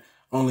to that.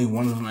 Only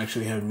one of them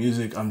actually have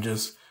music. I'm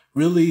just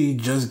really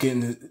just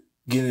getting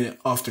it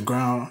off the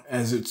ground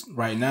as it's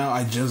right now.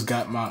 I just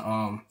got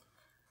a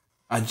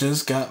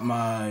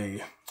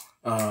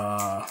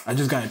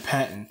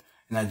patent,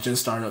 and I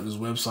just started up this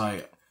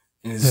website,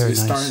 and it's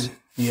nice. starting.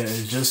 Yeah,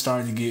 it's just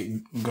starting to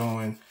get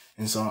going,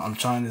 and so I'm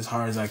trying as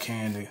hard as I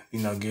can to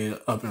get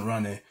it up and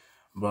running.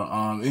 But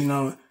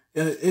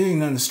it ain't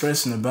nothing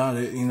stressing about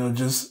it.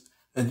 Just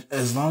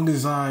as long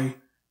as I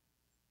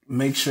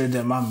make sure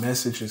that my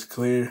message is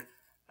clear,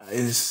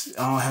 I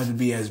don't have to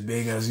be as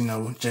big as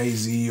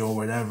Jay-Z or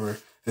whatever.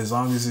 As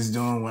long as it's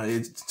doing what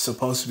it's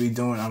supposed to be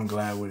doing, I'm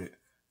glad with it.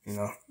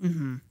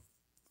 Mm-hmm.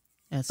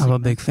 I'm a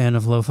big fan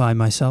of lo-fi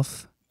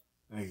myself.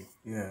 Thank you.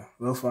 Yeah,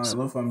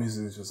 lo-fi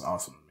music is just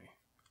awesome to me.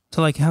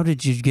 So, like, how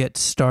did you get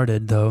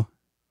started, though?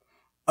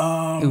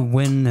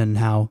 When and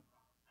how?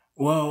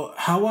 Well,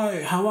 how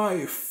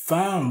I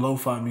found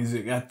lo-fi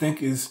music, I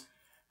think is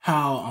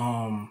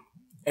how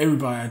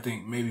everybody I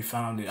think maybe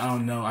found it. I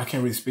don't know. I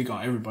can't really speak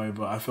on everybody,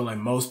 but I feel like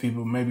most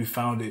people maybe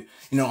found it,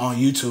 on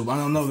YouTube. I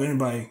don't know if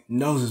anybody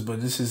knows this,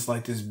 but this is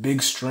like this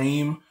big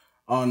stream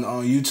on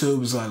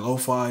YouTube. It's like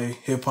lo-fi,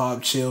 hip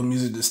hop, chill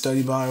music to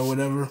study by or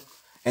whatever.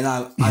 And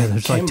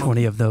there's like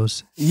 20 of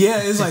those.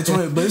 Yeah, it's like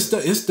 20, but it's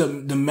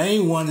the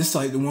main one. It's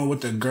like the one with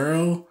the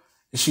girl.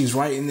 She's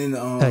writing in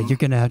the. You're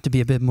gonna have to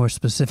be a bit more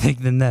specific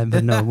than that,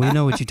 but no, we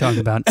know what you're talking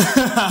about.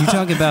 You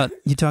talk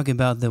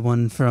about the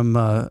one from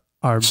our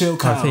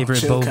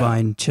favorite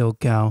bovine, Chill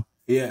Cow.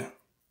 Yeah.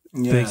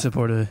 Big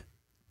supporter,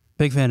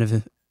 big fan of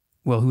it.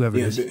 Well, whoever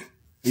it is.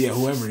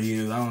 Whoever he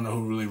is, I don't know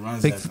who really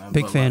runs that.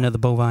 Big fan of the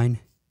bovine.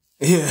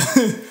 Yeah,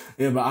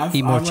 yeah, but I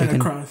ran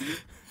across.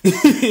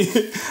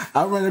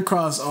 I ran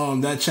across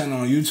that channel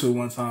on YouTube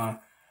one time,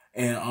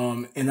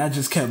 and I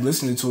just kept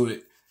listening to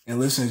it, and it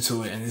was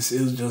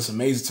just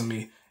amazing to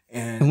me.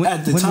 And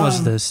at the time, when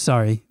was this?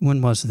 Sorry,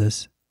 when was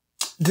this?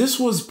 This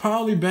was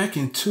probably back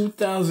in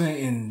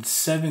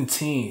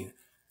 2017,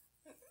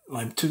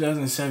 like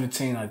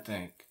 2017, I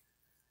think.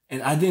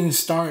 And I didn't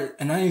start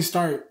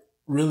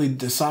really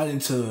deciding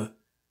to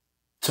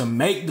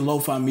make the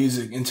lo-fi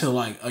music until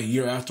like a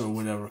year after or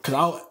whatever.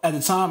 Cause at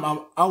the time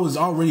I was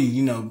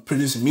already,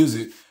 producing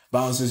music,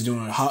 but I was just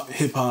doing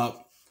hip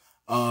hop.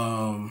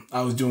 I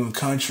was doing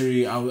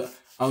country. I was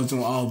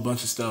doing a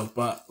bunch of stuff,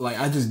 but like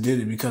I just did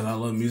it because I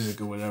love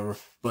music or whatever.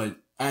 But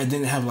I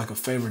didn't have like a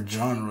favorite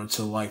genre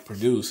to like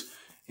produce.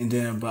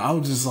 But I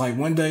was just like,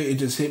 one day it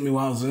just hit me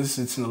while I was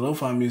listening to the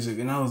lo-fi music,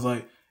 and I was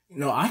like,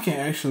 I can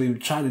actually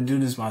try to do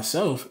this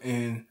myself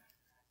and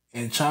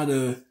try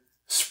to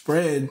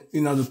spread,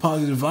 the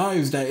positive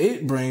vibes that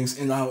it brings,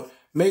 and I'll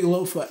make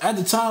lo-fi. At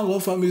the time,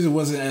 lo-fi music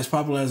wasn't as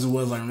popular as it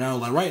was like now.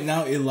 Like right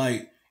now, it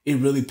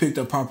really picked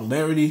up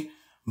popularity,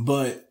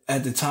 but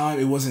at the time,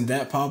 it wasn't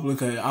that popular.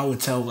 Cause I would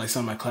tell like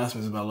some of my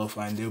classmates about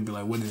lo-fi, and they would be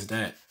like, "What is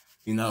that?"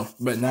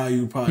 But now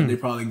they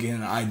probably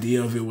getting an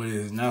idea of it, what it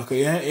is now. Cause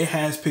it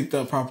has picked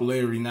up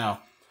popularity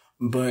now,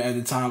 but at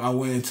the time, I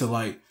wanted to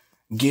like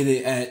get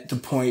it at the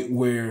point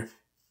where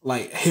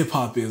like hip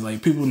hop is,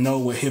 like people know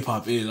what hip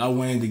hop is. I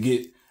wanted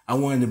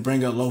to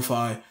bring up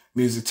lo-fi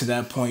music to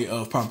that point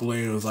of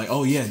popularity. It was like,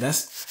 oh yeah,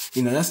 that's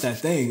that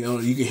thing.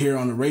 You can hear it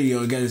on the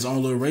radio. It got its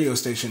own little radio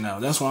station now.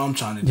 That's what I'm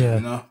trying to do.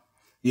 Yeah.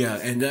 Yeah,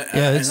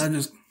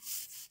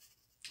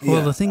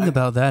 the thing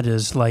about that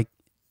is like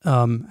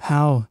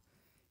how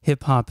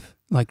hip hop,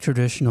 like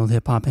traditional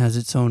hip hop, has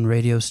its own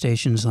radio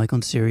stations, like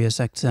on Sirius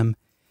XM.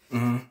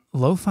 Mm-hmm.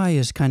 Lo-fi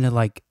is kind of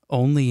like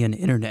only an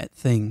internet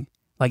thing.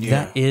 Like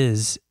that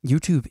is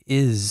YouTube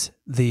is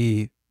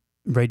the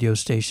radio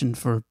station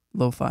for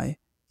lo-fi,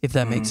 if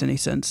that makes any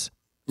sense.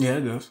 Yeah,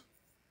 it does.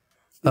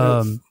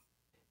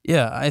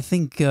 I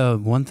think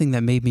one thing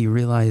that made me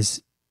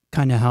realize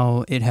kind of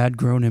how it had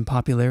grown in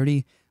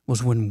popularity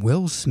was when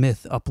Will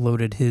Smith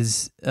uploaded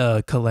his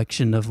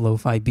collection of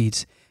lo-fi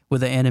beats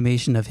with an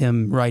animation of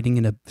him writing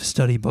in a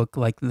study book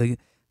like the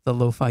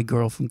lo-fi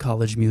girl from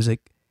College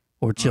Music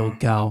or Chill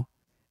Cow.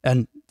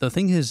 And the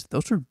thing is,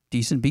 those were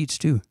decent beats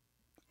too.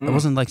 It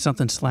wasn't like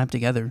something slapped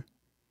together.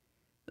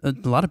 A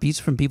lot of beats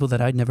from people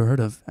that I'd never heard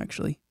of,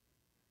 actually.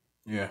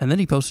 Yeah. And then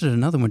he posted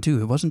another one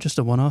too. It wasn't just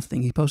a one-off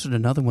thing. He posted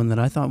another one that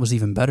I thought was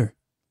even better.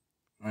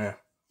 Yeah.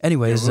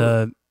 Anyways,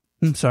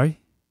 sorry.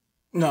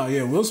 No,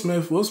 yeah, Will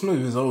Smith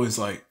is always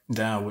like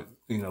down with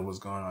what's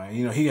going on.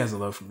 He has a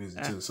love for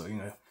music too, so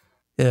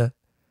Yeah.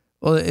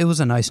 Well, it was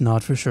a nice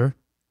nod for sure.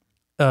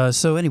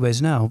 So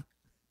anyways, now,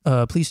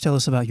 please tell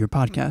us about your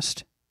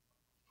podcast.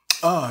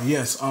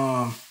 Yes.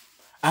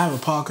 I have a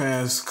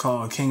podcast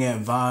called King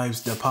at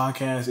Vibes. The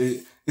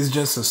podcast, it's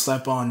just a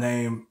slap on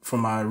name from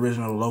my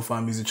original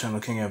lo-fi music channel,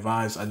 King at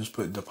Vibes. I just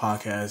put the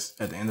podcast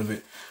at the end of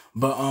it.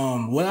 But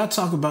what I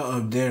talk about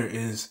up there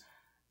is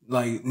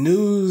like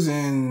news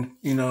and,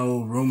 you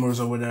know, rumors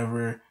or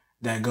whatever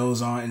that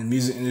goes on in the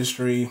music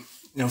industry,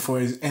 you know,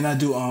 and I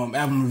do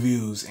album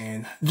reviews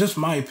and just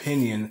my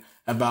opinion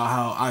about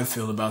how I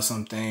feel about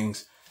some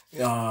things.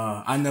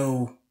 I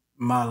know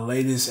my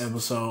latest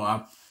episode,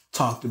 I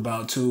talked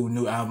about 2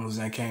 new albums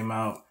that came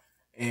out,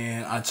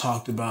 and I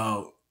talked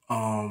about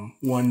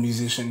one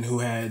musician who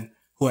had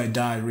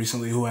died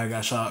recently, who had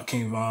got shot,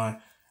 King Von.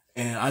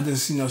 And I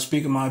just, you know,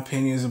 speak of my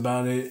opinions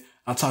about it.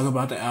 I talk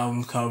about the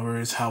album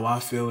covers, how I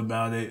feel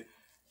about it,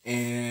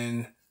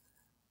 and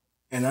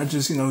I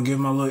just, you know, give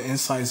my little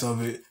insights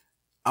of it.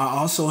 I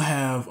also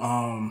have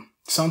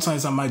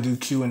sometimes I might do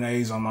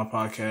Q&As on my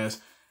podcast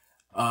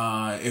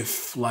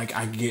if like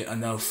I get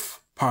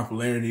enough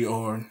popularity,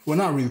 or well,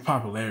 not really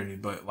popularity,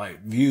 but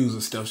like views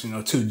and stuff, you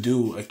know, to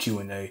do a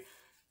Q&A.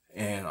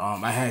 And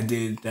I had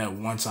did that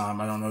one time.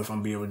 I don't know if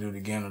I'm be able to do it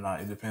again or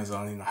not. It depends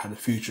on, you know, how the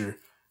future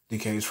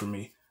decays for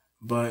me.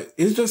 But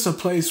it's just a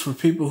place for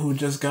people who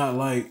just got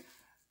like,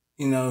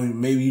 you know,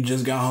 maybe you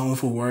just got home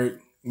from work,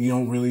 you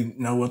don't really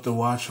know what to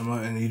watch,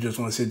 and you just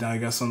want to sit down,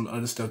 you got some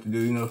other stuff to do,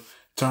 you know,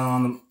 turn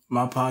on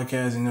my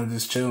podcast, you know,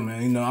 just chill,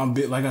 man. You know, I'm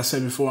big, like I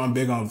said before, I'm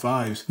big on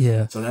vibes.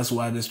 Yeah. So that's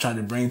why I just try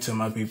to bring to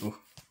my people.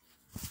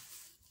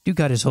 You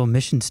got his whole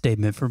mission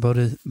statement for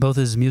both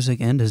his music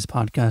and his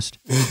podcast.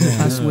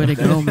 That's the way to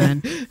go,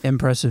 man.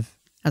 Impressive.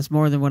 That's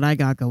more than what I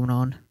got going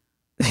on.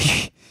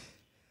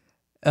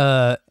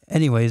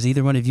 Anyways,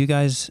 either one of you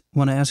guys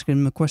want to ask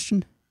him a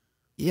question?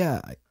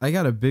 Yeah, I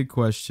got a big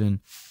question.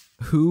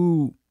 Like,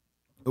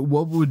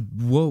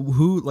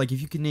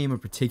 if you could name a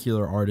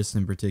particular artist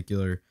in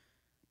particular,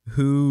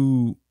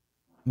 who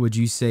would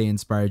you say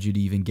inspired you to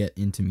even get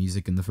into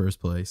music in the first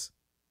place?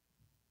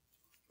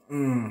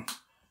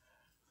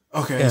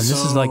 Okay, yeah, so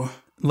this is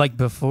like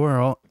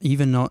before,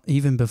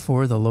 even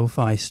before the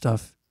lo-fi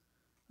stuff.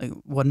 Like,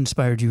 what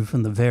inspired you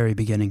from the very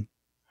beginning?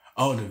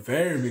 Oh, the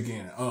very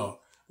beginning. Oh,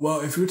 well,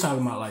 if you're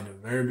talking about like the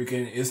very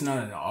beginning, it's not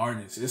an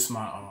artist. It's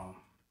my I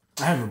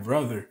have a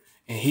brother,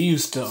 and he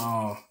used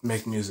to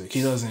make music.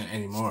 He doesn't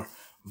anymore.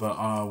 But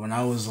when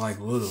I was like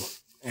little,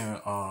 and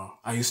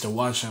I used to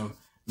watch him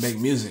make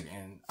music,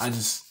 and I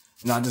just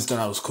thought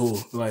I was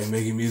cool, like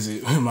making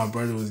music. My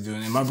brother was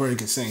doing it. And my brother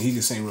could sing. He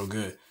could sing real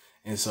good.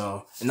 And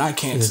I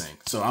can't sing.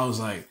 So I was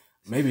like,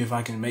 maybe if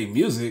I can make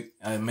music,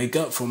 I make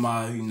up for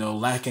my, you know,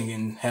 lacking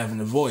in having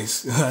a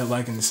voice,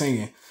 lacking in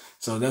singing.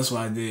 So that's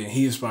what I did.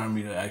 He inspired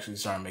me to actually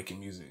start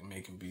making music and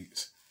making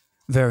beats.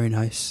 Very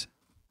nice.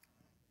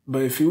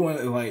 But if you want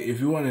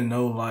to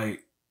know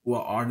like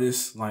what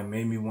artists like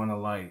made me want to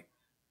like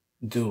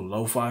do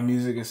lo-fi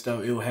music and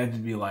stuff, it would have to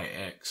be like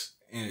X.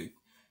 And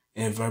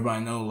if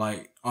everybody know,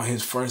 like on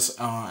his first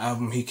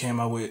album, he came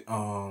out with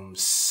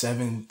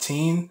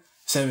 17,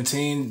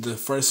 the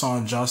first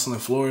song, Jocelyn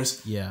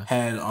Flores,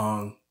 had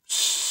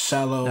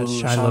Shallow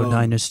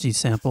Dynasty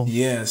sample.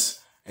 Yes,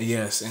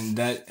 and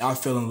that I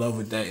fell in love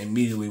with that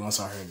immediately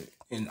once I heard it.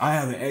 And I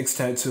have an X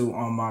tattoo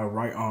on my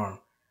right arm,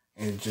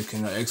 and just, you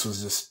know, X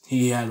was just,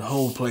 he had a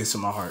whole place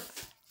in my heart.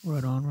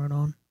 Right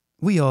on.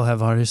 We all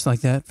have artists like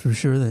that for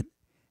sure. That,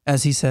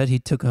 as he said, he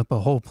took up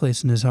a whole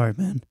place in his heart,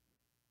 man.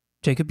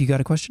 Jacob, you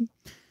got a question?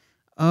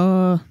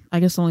 I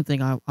guess the only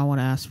thing I want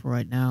to ask for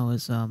right now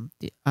is I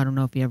don't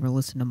know if you ever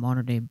listen to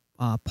modern day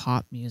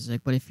pop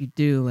music, but if you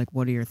do, like,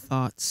 what are your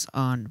thoughts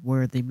on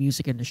where the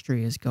music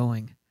industry is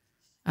going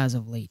as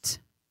of late?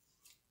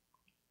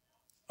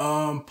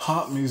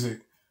 Pop music.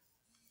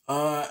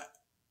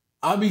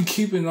 I've been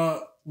keeping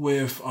up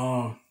with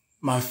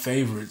my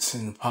favorites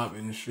in the pop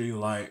industry,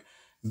 like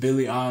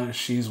Billie Eilish.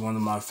 She's one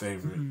of my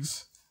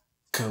favorites.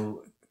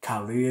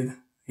 Khalid,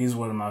 he's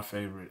one of my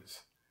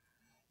favorites.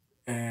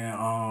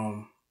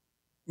 And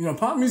you know,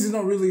 pop music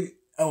don't really.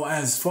 Oh,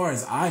 as far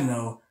as I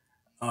know,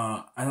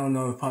 I don't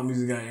know if pop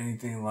music got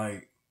anything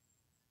like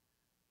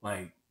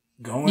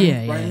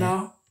going right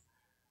now.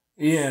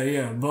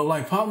 Yeah. But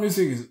like pop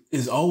music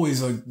is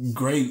always a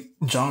great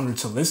genre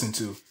to listen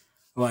to.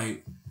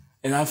 Like,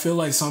 and I feel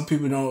like some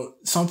people don't.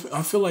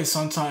 I feel like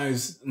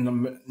sometimes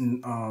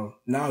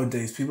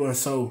nowadays people are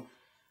so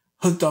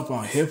hooked up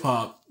on hip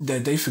hop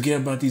that they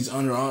forget about these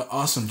other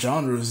awesome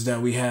genres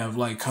that we have,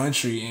 like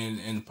country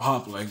and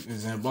pop, like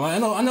example. Like,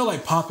 I know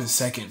like pop is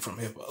second from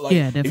hip hop. Like,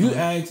 yeah, definitely.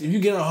 If you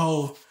get a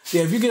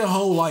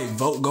whole like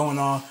vote going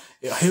on,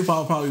 hip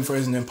hop probably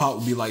first and then pop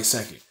would be like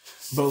second.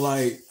 But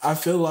like I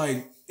feel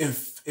like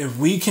if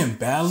we can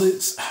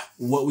balance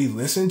what we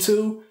listen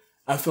to,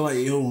 I feel like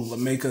it will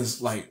make us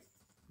like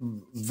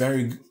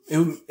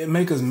it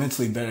make us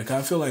mentally better. Cause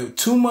I feel like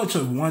too much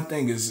of one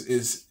thing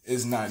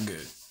is not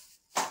good.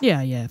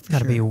 Yeah, for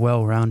Gotta sure. be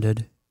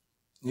well-rounded.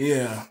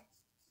 Yeah.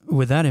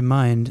 With that in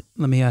mind,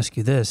 let me ask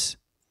you this.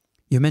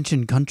 You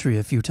mentioned country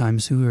a few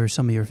times. Who are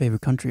some of your favorite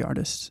country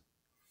artists?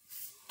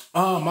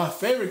 My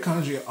favorite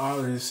country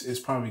artist is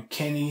probably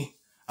Kenny.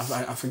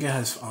 I forget how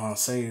to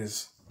say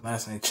his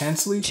last name.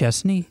 Chesney?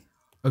 Chesney?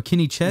 Oh,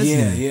 Kenny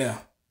Chesney. Yeah.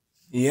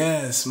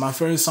 Yes, my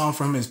favorite song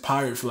from him is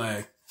Pirate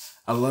Flag.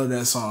 I love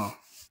that song.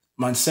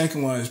 My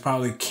second one is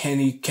probably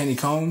Kenny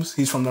Combs.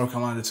 He's from North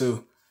Carolina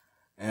too.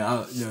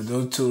 And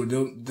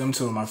them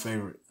two are my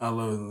favorite. I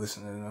love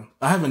listening to them.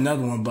 I have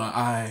another one, but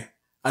I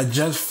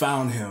just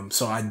found him,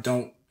 so I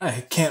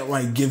can't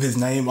like give his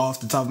name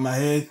off the top of my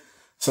head.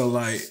 So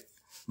like,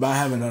 but I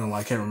have another one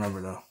I can't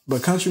remember though.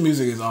 But country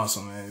music is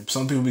awesome, man.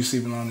 Some people be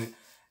sleeping on it,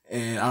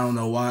 and I don't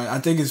know why. I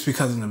think it's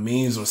because of the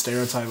memes or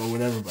stereotype or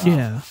whatever. But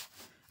Yeah.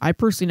 I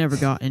personally never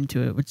got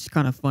into it, which is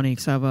kind of funny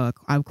because I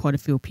have quite a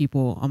few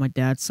people on my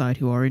dad's side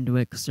who are into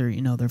it because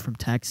they're from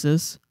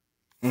Texas.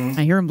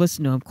 I hear him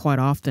listen to him quite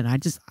often.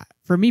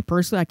 For me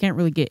personally, I can't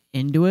really get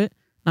into it.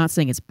 Not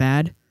saying it's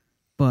bad,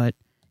 but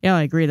yeah,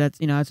 I agree.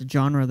 That's a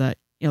genre that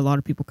a lot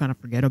of people kind of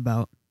forget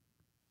about.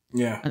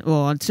 Yeah.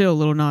 Well, until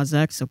Lil Nas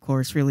X, of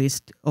course,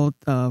 released Old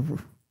Time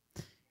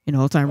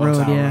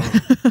Road. Yeah,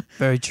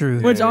 Very true.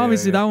 Which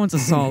obviously that one's a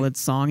solid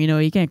song.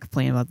 You can't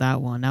complain about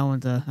that one. That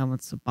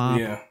one's a bop.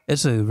 Yeah.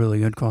 It's a really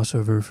good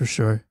crossover for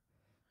sure.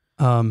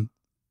 Well,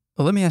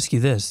 let me ask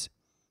you this.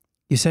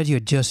 You said you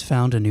had just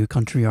found a new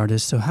country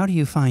artist, so how do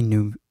you find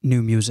new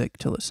music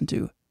to listen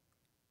to?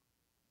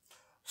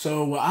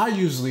 So what I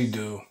usually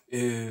do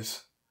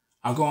is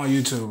I go on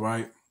YouTube,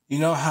 right? You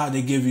know how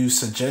they give you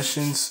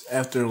suggestions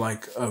after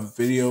like a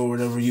video or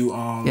whatever you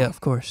Yeah, of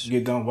course.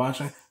 get done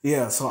watching?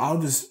 Yeah, so I'll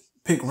just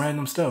pick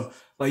random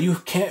stuff. Like you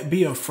can't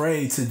be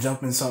afraid to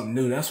jump in something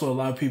new. That's what a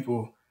lot of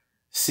people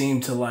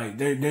seem to like.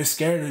 They're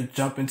scared to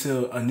jump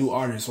into a new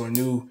artist or a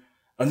new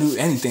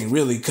anything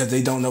really because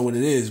they don't know what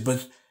it is.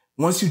 But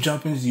once you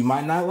jump in, you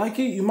might not like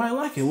it. You might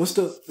like it.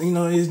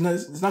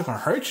 It's not gonna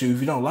hurt you if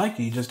you don't like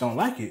it. You just don't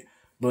like it.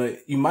 But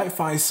you might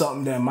find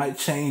something that might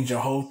change your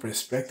whole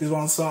perspective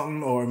on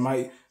something, or it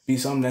might be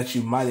something that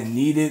you might have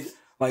needed.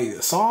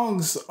 Like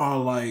songs are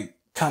like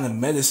kind of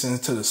medicine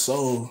to the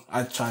soul.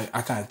 I kind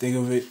of think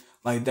of it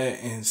like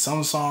that. And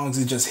some songs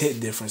it just hit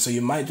different. So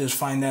you might just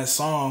find that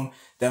song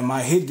that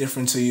might hit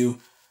different to you,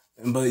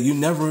 but you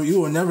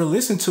will never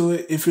listen to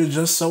it if you're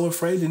just so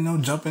afraid to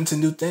jump into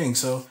new things.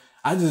 So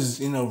I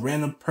just,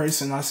 random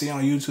person I see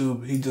on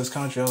YouTube, he does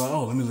country. I'm like,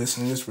 oh, let me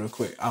listen to this real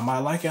quick. I might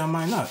like it, I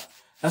might not.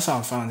 That's how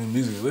I found new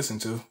music to listen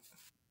to.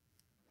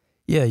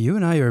 Yeah, you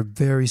and I are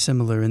very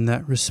similar in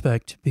that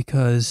respect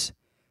because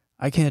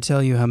I can't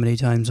tell you how many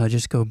times I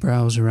just go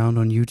browse around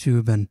on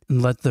YouTube and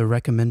let the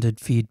recommended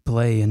feed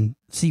play and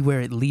see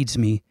where it leads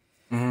me.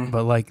 Mm-hmm.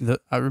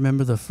 But I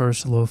remember the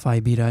first lo-fi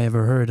beat I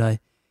ever heard, I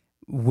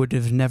would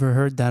have never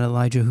heard that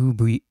Elijah Who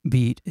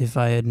beat if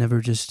I had never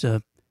just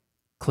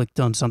clicked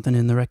on something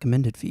in the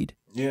recommended feed.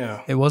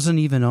 Yeah. It wasn't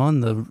even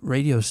on the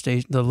radio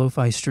station, the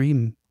lo-fi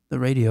stream, the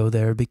radio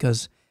there,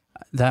 because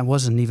that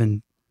wasn't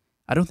even,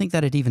 I don't think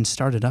that had even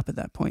started up at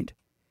that point.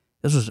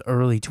 This was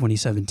early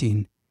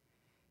 2017.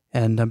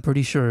 And I'm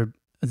pretty sure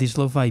these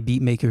lo-fi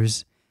beat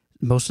makers,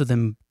 most of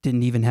them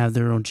didn't even have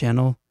their own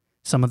channel.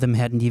 Some of them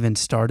hadn't even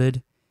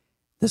started.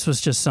 This was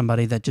just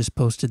somebody that just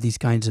posted these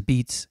kinds of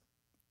beats,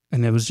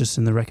 and it was just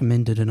in the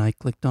recommended, and I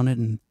clicked on it,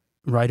 and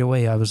right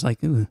away I was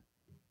like, ooh,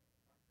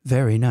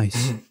 very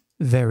nice.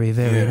 Very,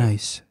 very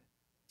nice.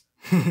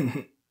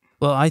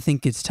 Well, I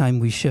think it's time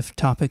we shift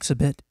topics a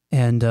bit,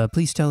 and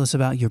please tell us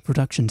about your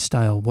production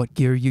style, what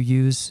gear you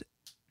use,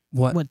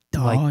 what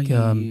DAW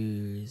you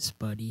use,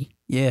 buddy.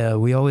 Yeah,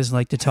 we always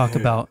like to talk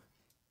about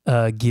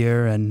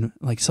gear and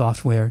like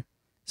software.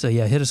 So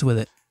yeah, hit us with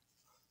it.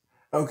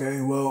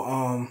 Okay,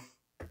 well,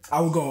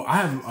 I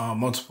have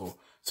multiple,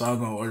 so I'll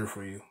go in order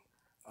for you.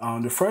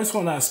 The first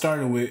one I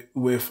started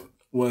with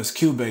was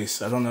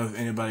Cubase. I don't know if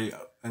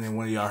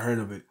anyone of y'all heard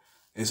of it.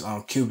 It's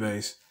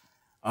Cubase.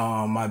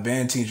 My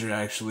band teacher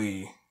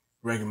actually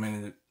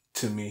recommended it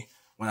to me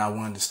when I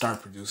wanted to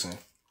start producing,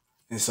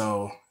 and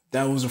so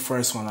that was the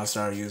first one I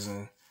started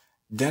using.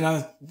 Then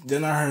I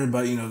heard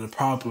about the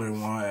popular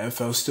one,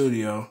 FL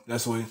Studio.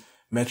 That's what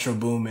Metro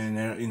Boomin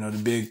and the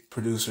big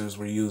producers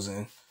were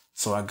using.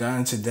 So I got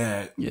into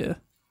that. Yeah.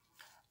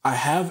 I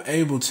have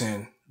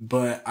Ableton,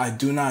 but I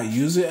do not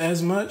use it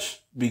as much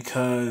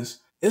because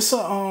it's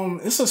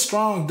a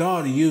strong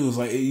DAW to use.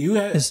 Like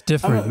it's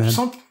different,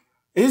 man.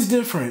 It's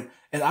different,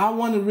 and I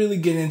want to really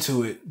get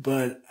into it,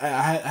 but I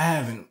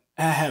haven't.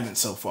 I haven't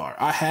so far.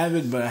 I have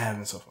it, but I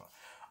haven't so far.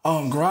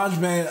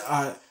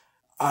 GarageBand,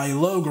 I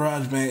love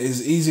GarageBand.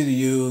 It's easy to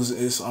use.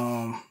 It's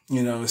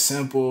it's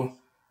simple.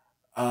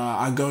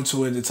 I go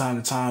to it time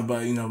to time,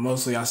 but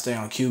mostly I stay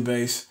on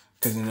Cubase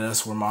because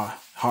that's where my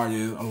heart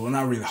is. Well,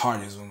 not really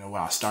heart is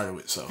where I started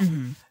with. So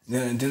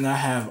then I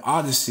have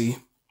Odyssey.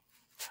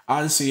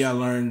 Odyssey I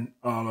learned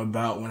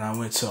about when I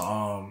went to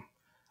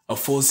a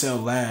Full Sail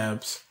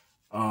Labs,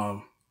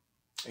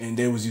 and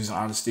they was using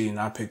Odyssey, and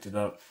I picked it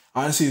up.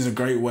 Odyssey is a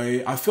great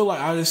way. I feel like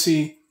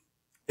Odyssey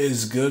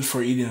is good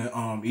for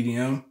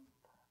EDM,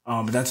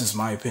 but that's just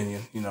my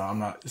opinion.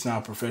 It's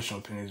not a professional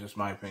opinion, it's just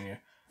my opinion.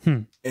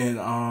 And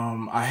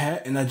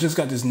I just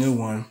got this new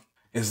one.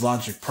 It's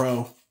Logic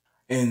Pro,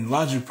 and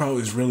Logic Pro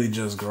is really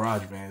just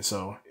GarageBand.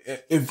 So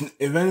if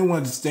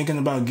anyone's thinking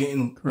about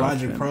getting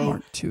Logic Pro,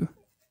 Mark II.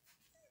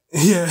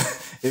 Yeah,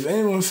 if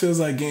anyone feels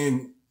like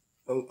getting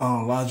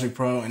Logic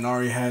Pro and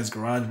already has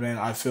GarageBand,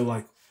 I feel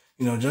like,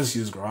 just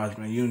use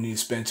GarageBand. You don't need to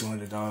spend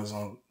 $200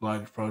 on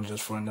Logic Pro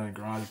just for another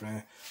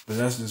GarageBand. But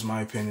that's just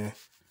my opinion.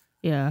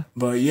 Yeah.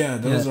 But yeah,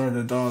 those are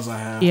the DAWs I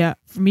have. Yeah,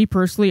 for me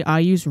personally, I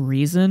use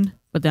Reason,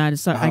 but then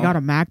I got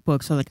a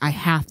MacBook, so like I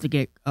have to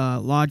get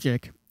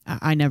Logic.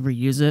 I never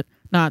use it.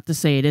 Not to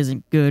say it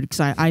isn't good, because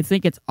I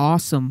think it's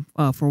awesome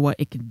for what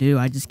it can do.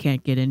 I just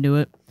can't get into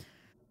it.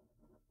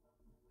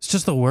 It's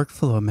just the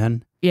workflow,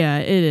 man. Yeah,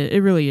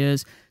 it really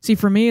is. See,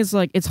 for me, it's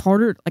like it's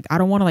harder. Like I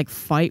don't want to like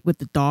fight with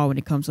the DAW when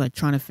it comes to like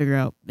trying to figure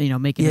out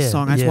making a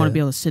song. I just want to be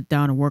able to sit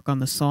down and work on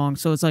the song.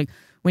 So it's like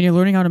when you're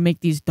learning how to make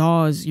these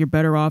DAWs, you're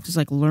better off just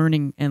like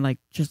learning and like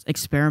just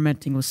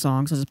experimenting with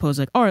songs as opposed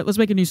to like, all right, let's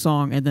make a new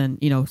song, and then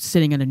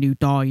sitting in a new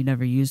DAW you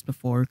never used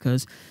before,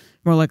 because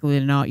more likely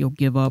than not you'll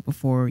give up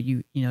before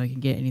you can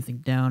get anything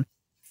down.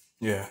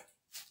 Yeah.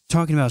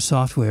 Talking about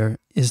software,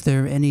 is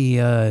there any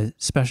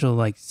special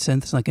like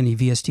synths, like any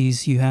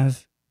VSTs you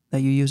have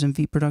that you use in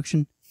Beat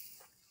production?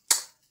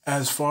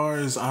 As far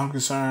as I'm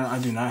concerned, I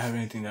do not have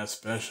anything that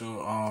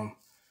special.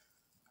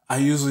 I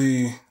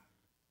usually,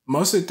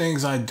 most of the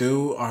things I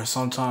do are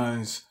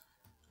sometimes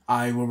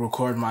I will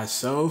record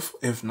myself.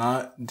 If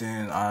not,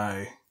 then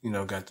I,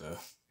 got the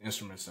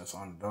instruments that's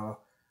on the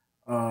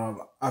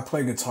DAW. I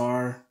play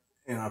guitar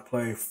and I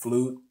play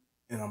flute,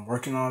 and I'm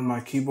working on my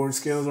keyboard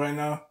skills right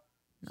now.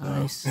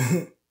 Nice.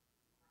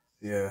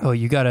 Yeah. Oh,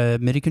 you got a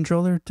MIDI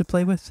controller to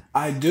play with?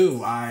 I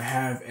do. I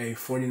have a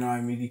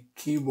 49 MIDI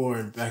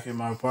keyboard back in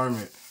my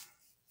apartment.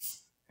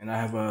 And I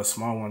have a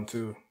small one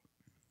too.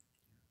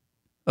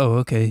 Oh,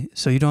 okay.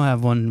 So you don't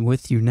have one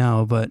with you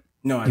now, but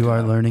you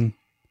are learning?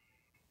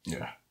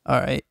 Yeah. All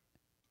right.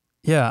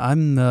 Yeah,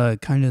 I'm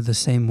kind of the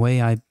same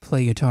way. I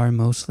play guitar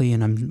mostly,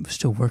 and I'm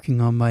still working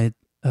on my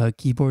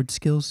keyboard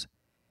skills.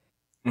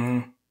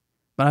 Mm-hmm.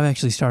 But I've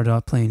actually started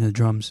off playing the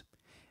drums.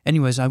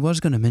 Anyways, I was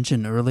going to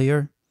mention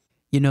earlier,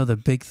 the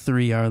big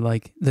three are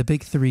like, the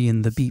big three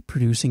in the beat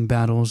producing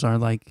battles are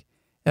like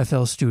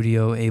FL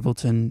Studio,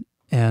 Ableton,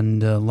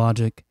 and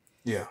Logic.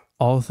 Yeah.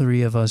 All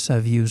three of us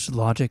have used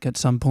Logic at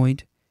some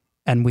point,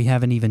 and we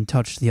haven't even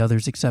touched the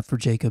others except for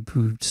Jacob,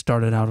 who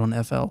started out on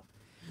FL.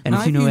 And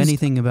if you know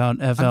anything about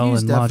FL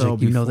and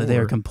Logic, you know that they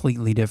are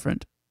completely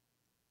different.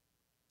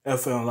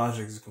 FL and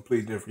Logic is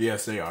completely different.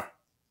 Yes, they are.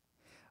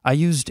 I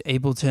used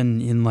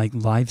Ableton in like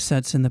live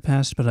sets in the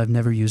past, but I've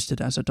never used it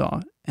as a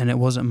DAW, and it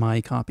wasn't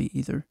my copy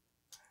either,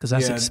 because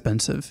that's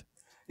expensive.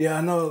 Yeah,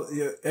 I know.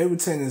 Yeah,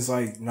 Ableton is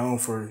like known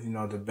for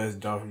the best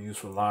DAW for use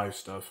for live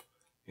stuff.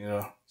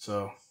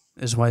 So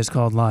is why it's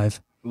called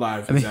live.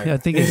 Live. I mean, exactly. I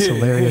think it's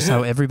hilarious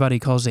how everybody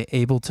calls it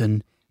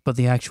Ableton, but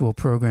the actual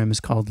program is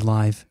called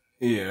live.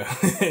 Yeah.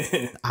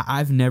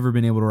 I've never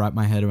been able to wrap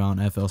my head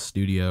around FL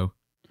Studio.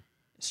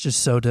 It's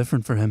just so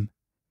different for him.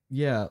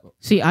 Yeah.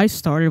 See, I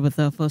started with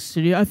FL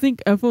Studio. I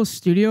think FL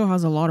Studio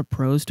has a lot of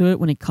pros to it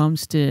when it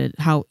comes to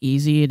how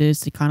easy it is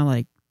to kind of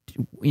like,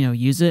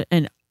 use it.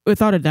 And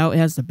without a doubt, it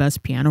has the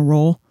best piano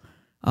roll.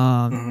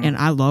 And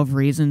I love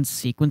Reason's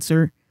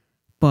sequencer,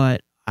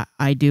 but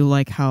I do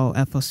like how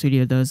FL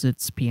Studio does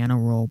its piano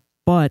roll.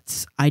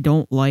 But I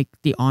don't like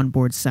the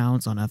onboard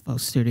sounds on FL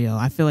Studio.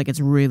 I feel like it's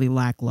really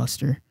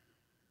lackluster,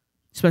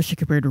 especially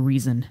compared to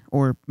Reason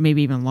or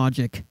maybe even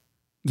Logic.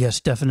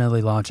 Yes,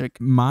 definitely Logic.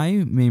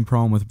 My main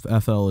problem with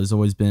FL has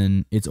always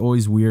been, it's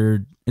always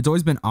weird. It's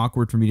always been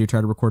awkward for me to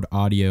try to record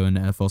audio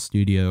in FL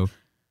Studio.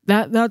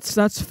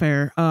 That's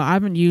fair. I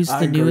haven't used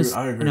the newest.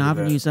 I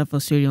haven't used FL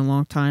Studio in a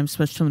long time,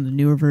 especially some of the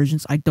newer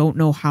versions. I don't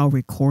know how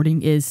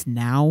recording is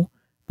now,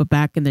 but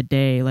back in the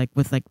day, like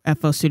with like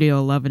FL Studio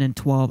 11 and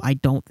 12, I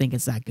don't think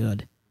it's that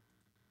good.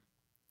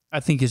 I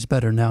think it's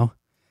better now.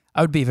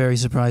 I would be very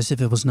surprised if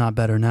it was not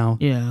better now.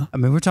 Yeah. I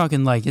mean, we're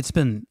talking like it's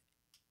been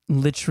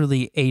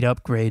literally 8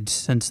 upgrades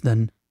since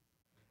then.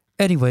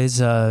 Anyways,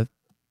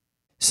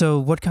 so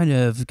what kind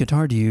of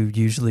guitar do you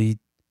usually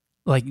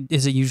like?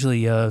 Is it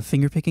usually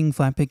finger picking,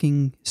 flat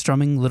picking,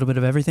 strumming, a little bit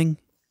of everything?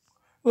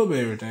 A little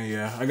bit of everything,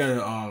 yeah. I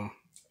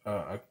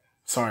got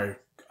sorry,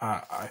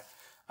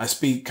 I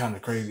speak kind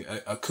of crazy.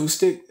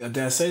 Acoustic? Did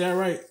I say that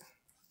right?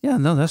 Yeah,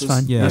 no, that's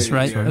fine. Yeah, that's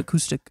right. Yeah.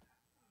 Acoustic.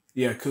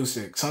 Yeah,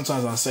 acoustic.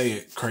 Sometimes I say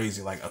it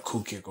crazy, like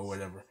acoustic or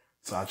whatever.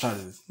 So I try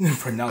to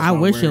pronounce. I my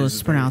wish words it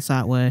was pronounced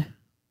that way.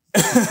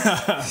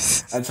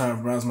 I try to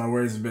pronounce my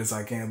words as best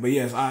I can. But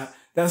yes,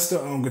 that's the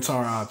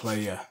guitar I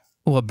play, yeah.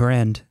 What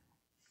brand?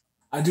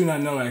 I do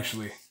not know,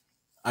 actually.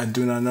 I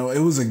do not know. It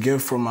was a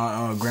gift from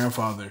my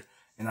grandfather,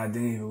 and I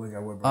didn't even look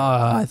at what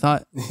brand.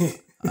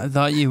 I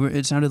thought you were,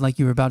 it sounded like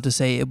you were about to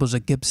say it was a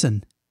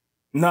Gibson.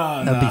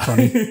 Nah, That'd be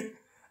funny.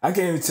 I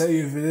can't even tell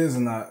you if it is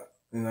or not.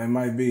 It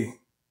might be.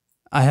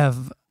 I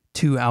have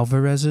 2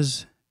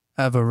 Alvarez's.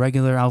 I have a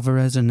regular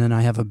Alvarez, and then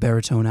I have a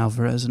baritone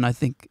Alvarez, and I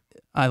think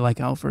I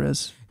like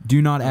Alvarez. Do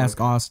not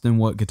ask Austin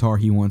what guitar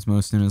he wants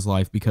most in his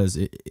life, because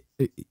it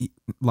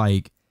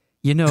like,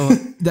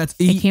 that's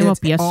it came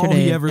up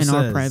yesterday in says.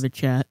 our private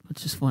chat,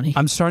 which is funny.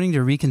 I'm starting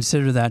to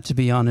reconsider that, to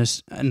be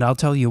honest, and I'll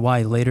tell you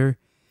why later.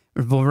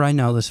 But right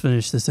now, let's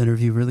finish this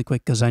interview really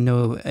quick, because I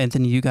know,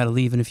 Anthony, you got to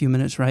leave in a few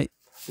minutes, right?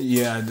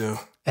 Yeah, I do.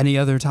 Any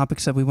other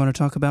topics that we want to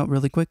talk about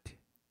really quick?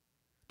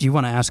 Do you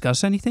want to ask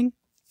us anything?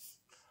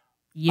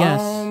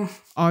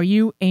 Yes. Are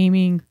you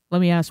aiming?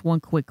 Let me ask one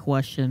quick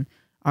question.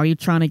 Are you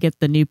trying to get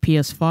the new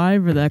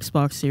PS5 or the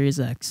Xbox Series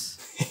X?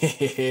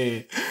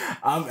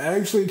 I'm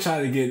actually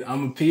trying to get.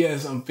 I'm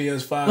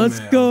PS5 Let's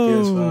man. go.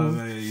 I'm PS5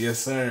 man. Yes,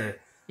 sir.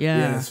 Yeah.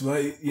 Yes,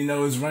 but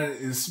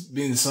it's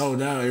being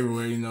sold out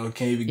everywhere.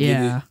 Can't even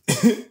get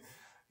it.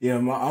 Yeah,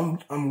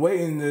 I'm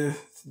waiting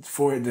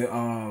for it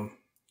to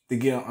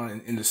get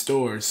in the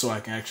stores so I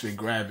can actually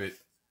grab it.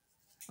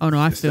 Oh no,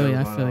 I feel you.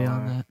 I feel you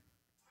on that.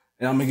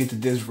 And I'm gonna get the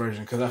disc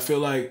version because I feel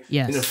like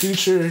Yes. in the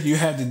future you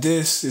have the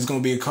disc. It's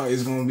gonna be a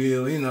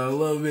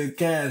little bit of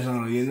cash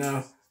on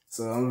it,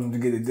 So I'm gonna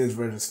get the disc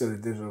version instead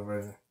of the digital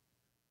version.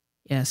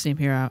 Yeah, same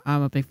here.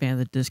 I'm a big fan of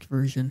the disc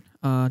version.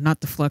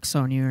 Not to flex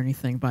on you or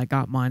anything, but I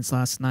got mine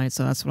last night,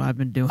 so that's what I've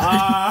been doing for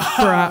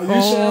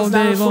all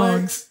day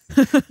long.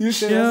 You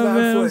should yeah,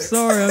 man. flex.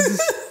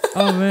 I'm sorry.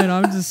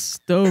 I'm just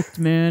stoked,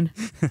 man.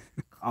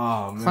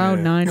 Oh man. Cloud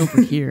 9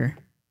 over here.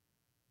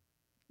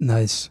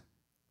 Nice.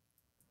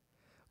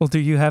 Well, do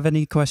you have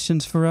any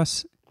questions for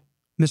us,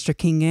 Mr.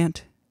 King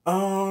Ant?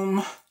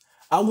 I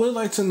would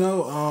like to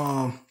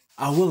know.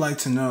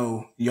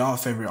 Y'all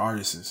favorite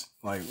artists.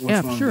 Like,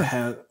 which one sure.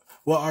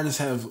 What artists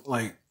have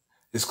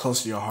is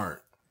close to your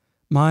heart?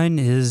 Mine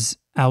is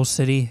Owl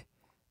City,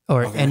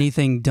 or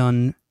anything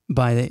done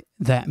by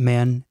that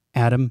man,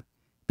 Adam,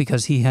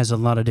 because he has a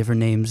lot of different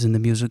names in the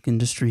music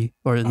industry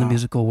or in the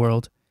musical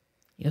world.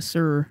 Yes,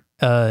 sir.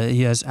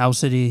 He has Owl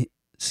City,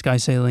 Sky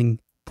Sailing,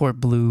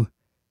 Port Blue,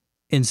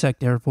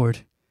 Insect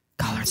Airport,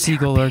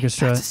 Seagull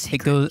Orchestra.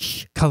 It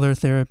goes Color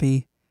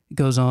Therapy. It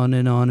goes on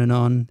and on and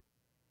on.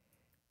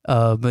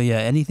 But yeah,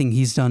 anything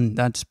he's done,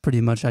 that's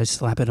pretty much I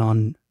slap it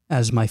on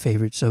as my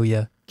favorite. So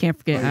yeah. Can't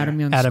forget Adam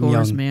Young's Adam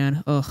scores, Young.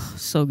 man. Ugh,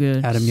 so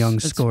good. Adam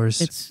Young's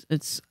scores.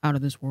 It's out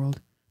of this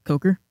world.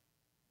 Coker?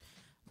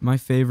 My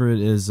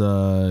favorite is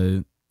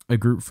a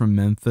group from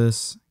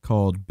Memphis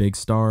called Big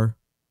Star.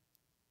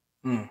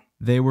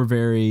 They were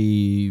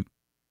very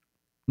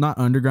not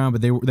underground,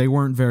 but they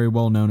weren't very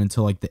well known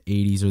until like the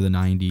 80s or the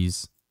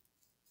 90s.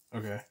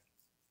 Okay.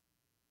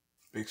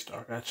 Big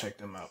Star. Gotta check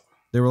them out.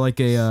 They were like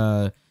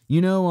a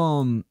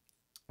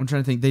I'm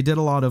trying to think. They did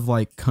a lot of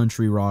like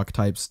country rock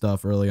type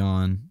stuff early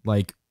on.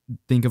 Like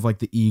think of like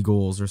the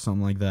Eagles or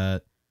something like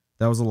that.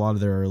 That was a lot of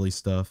their early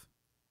stuff.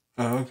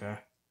 Oh, okay.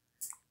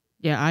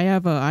 Yeah, I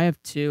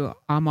have two.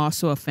 I'm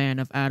also a fan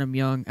of Adam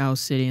Young, Owl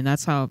City, and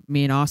that's how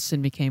me and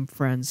Austin became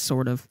friends,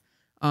 sort of.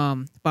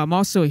 But I'm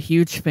also a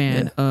huge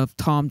fan of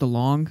Tom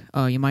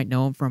DeLonge. You might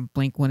know him from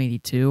Blink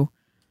 182.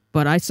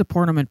 But I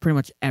support him in pretty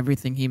much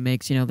everything he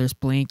makes. There's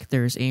Blink,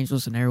 there's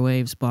Angels and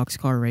Airwaves,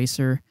 Boxcar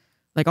Racer,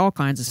 like all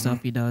kinds of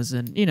stuff he does.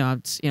 And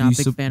I'm a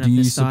big fan of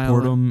his style. Do you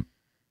support him?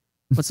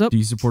 What's up? Do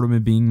you support him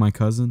in being my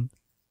cousin?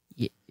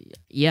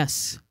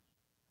 Yes.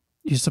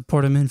 You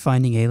support him in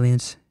finding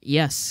aliens?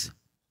 Yes.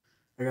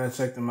 I gotta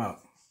check them out.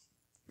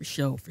 For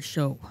sure.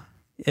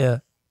 Yeah.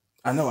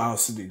 I know Owl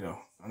City though.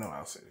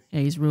 Yeah,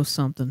 he's real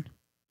something.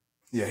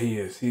 Yeah, he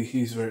is.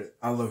 He's very.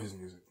 I love his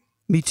music.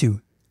 Me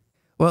too.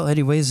 Well,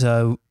 anyways,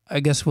 I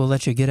guess we'll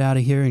let you get out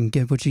of here and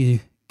get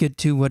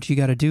to what you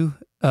got to do.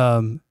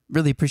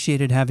 Really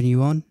appreciated having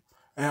you on.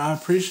 And I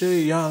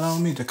appreciate y'all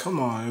allowing me to come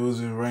on. It was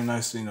very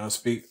nice to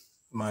speak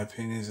my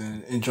opinions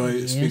and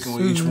enjoy speaking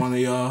with each one of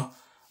y'all.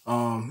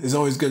 It's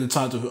always good to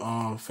talk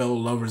to fellow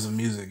lovers of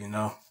music.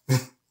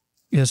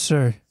 Yes,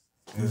 sir.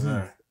 Yes,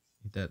 sir.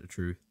 Ain't that the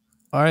truth?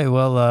 All right.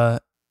 Well,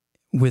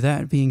 with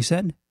that being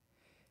said,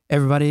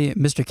 everybody,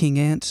 Mr. King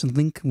Ant's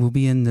link will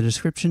be in the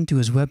description to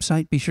his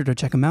website. Be sure to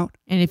check him out.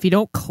 And if you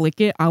don't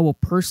click it, I will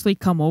personally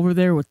come over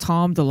there with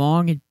Tom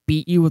DeLonge and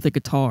beat you with a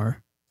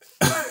guitar.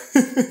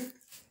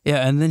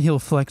 Yeah, and then he'll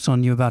flex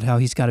on you about how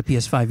he's got a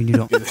PS5 and you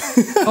don't.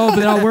 Oh,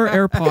 but I'll wear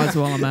AirPods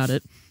while I'm at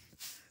it.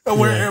 I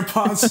wear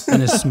AirPods.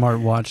 And his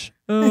smartwatch.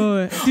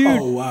 Oh, dude.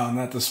 Oh, wow,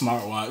 not the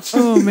smartwatch.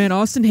 Oh, man,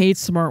 Austin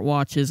hates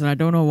smartwatches, and I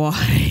don't know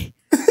why.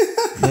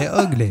 They're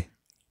ugly.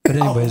 But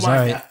anyways, all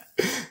right.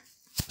 God.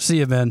 See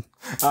you, man.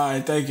 All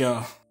right, thank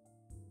y'all.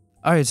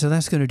 All right, so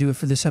that's going to do it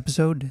for this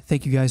episode.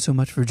 Thank you guys so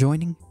much for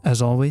joining.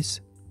 As always,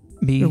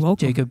 me, You're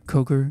welcome. Jacob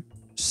Coker,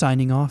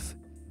 signing off.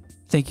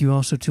 Thank you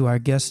also to our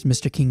guest,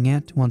 Mr. King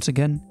Ant, once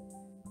again.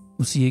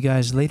 We'll see you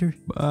guys later.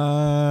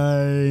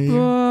 Bye.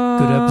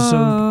 Good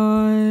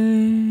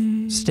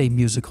episode. Stay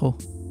musical.